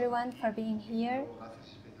 everyone, for being here.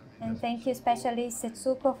 And thank you especially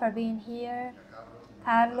Setsuko for being here,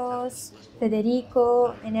 Carlos,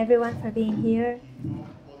 Federico, and everyone for being here.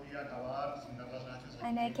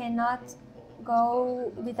 And I cannot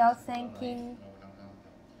go without thanking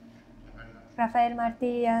Rafael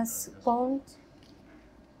Martínez Pont.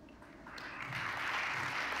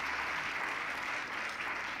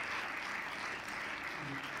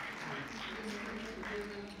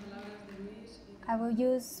 I will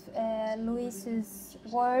use Luis's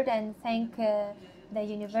word and thank the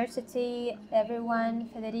university, everyone,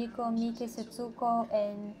 Federico, Miki, Setsuko,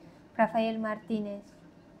 and Rafael Martínez.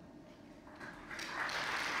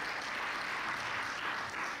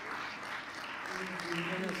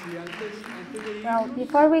 Well,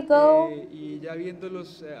 before we go, and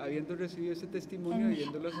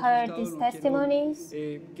heard these testimonies,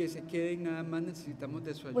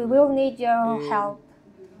 we will need your help.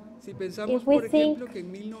 If we think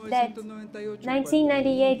that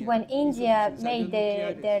 1998, when India made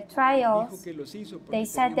their trials, they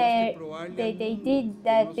said they did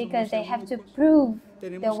that because they have to prove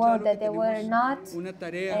the world that they were not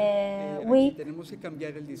weak.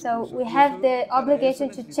 So we have the obligation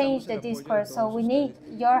to change the discourse, so we need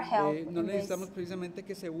your help in this.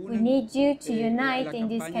 We need you to unite in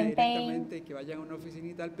this campaign.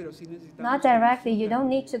 Not directly, you don't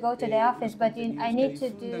need to go to the office, but I need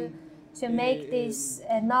to make this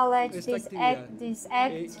knowledge, this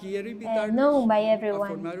act known by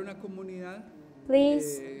everyone.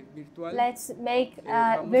 Please, let's make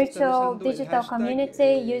a virtual digital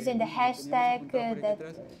community using the hashtag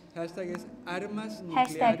hashtag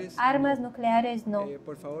Armas Nucleares No.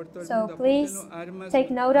 So please take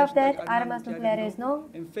note of that, Armas Nucleares No,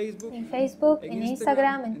 in Facebook, in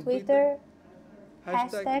Instagram, and Twitter.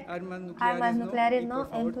 Hashtag Armas Nucleares No,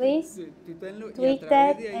 and please tweet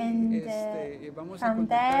that, and from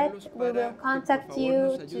that we will contact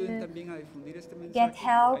you to get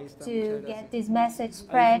help to get this message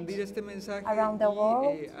spread around the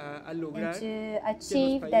world and to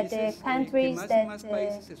achieve that the countries that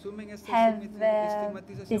have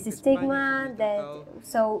this stigma,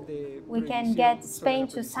 so we can get Spain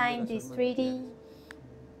to sign this treaty.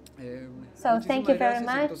 So thank you very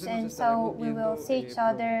much, and so we will see each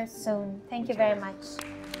other soon. Thank you very much.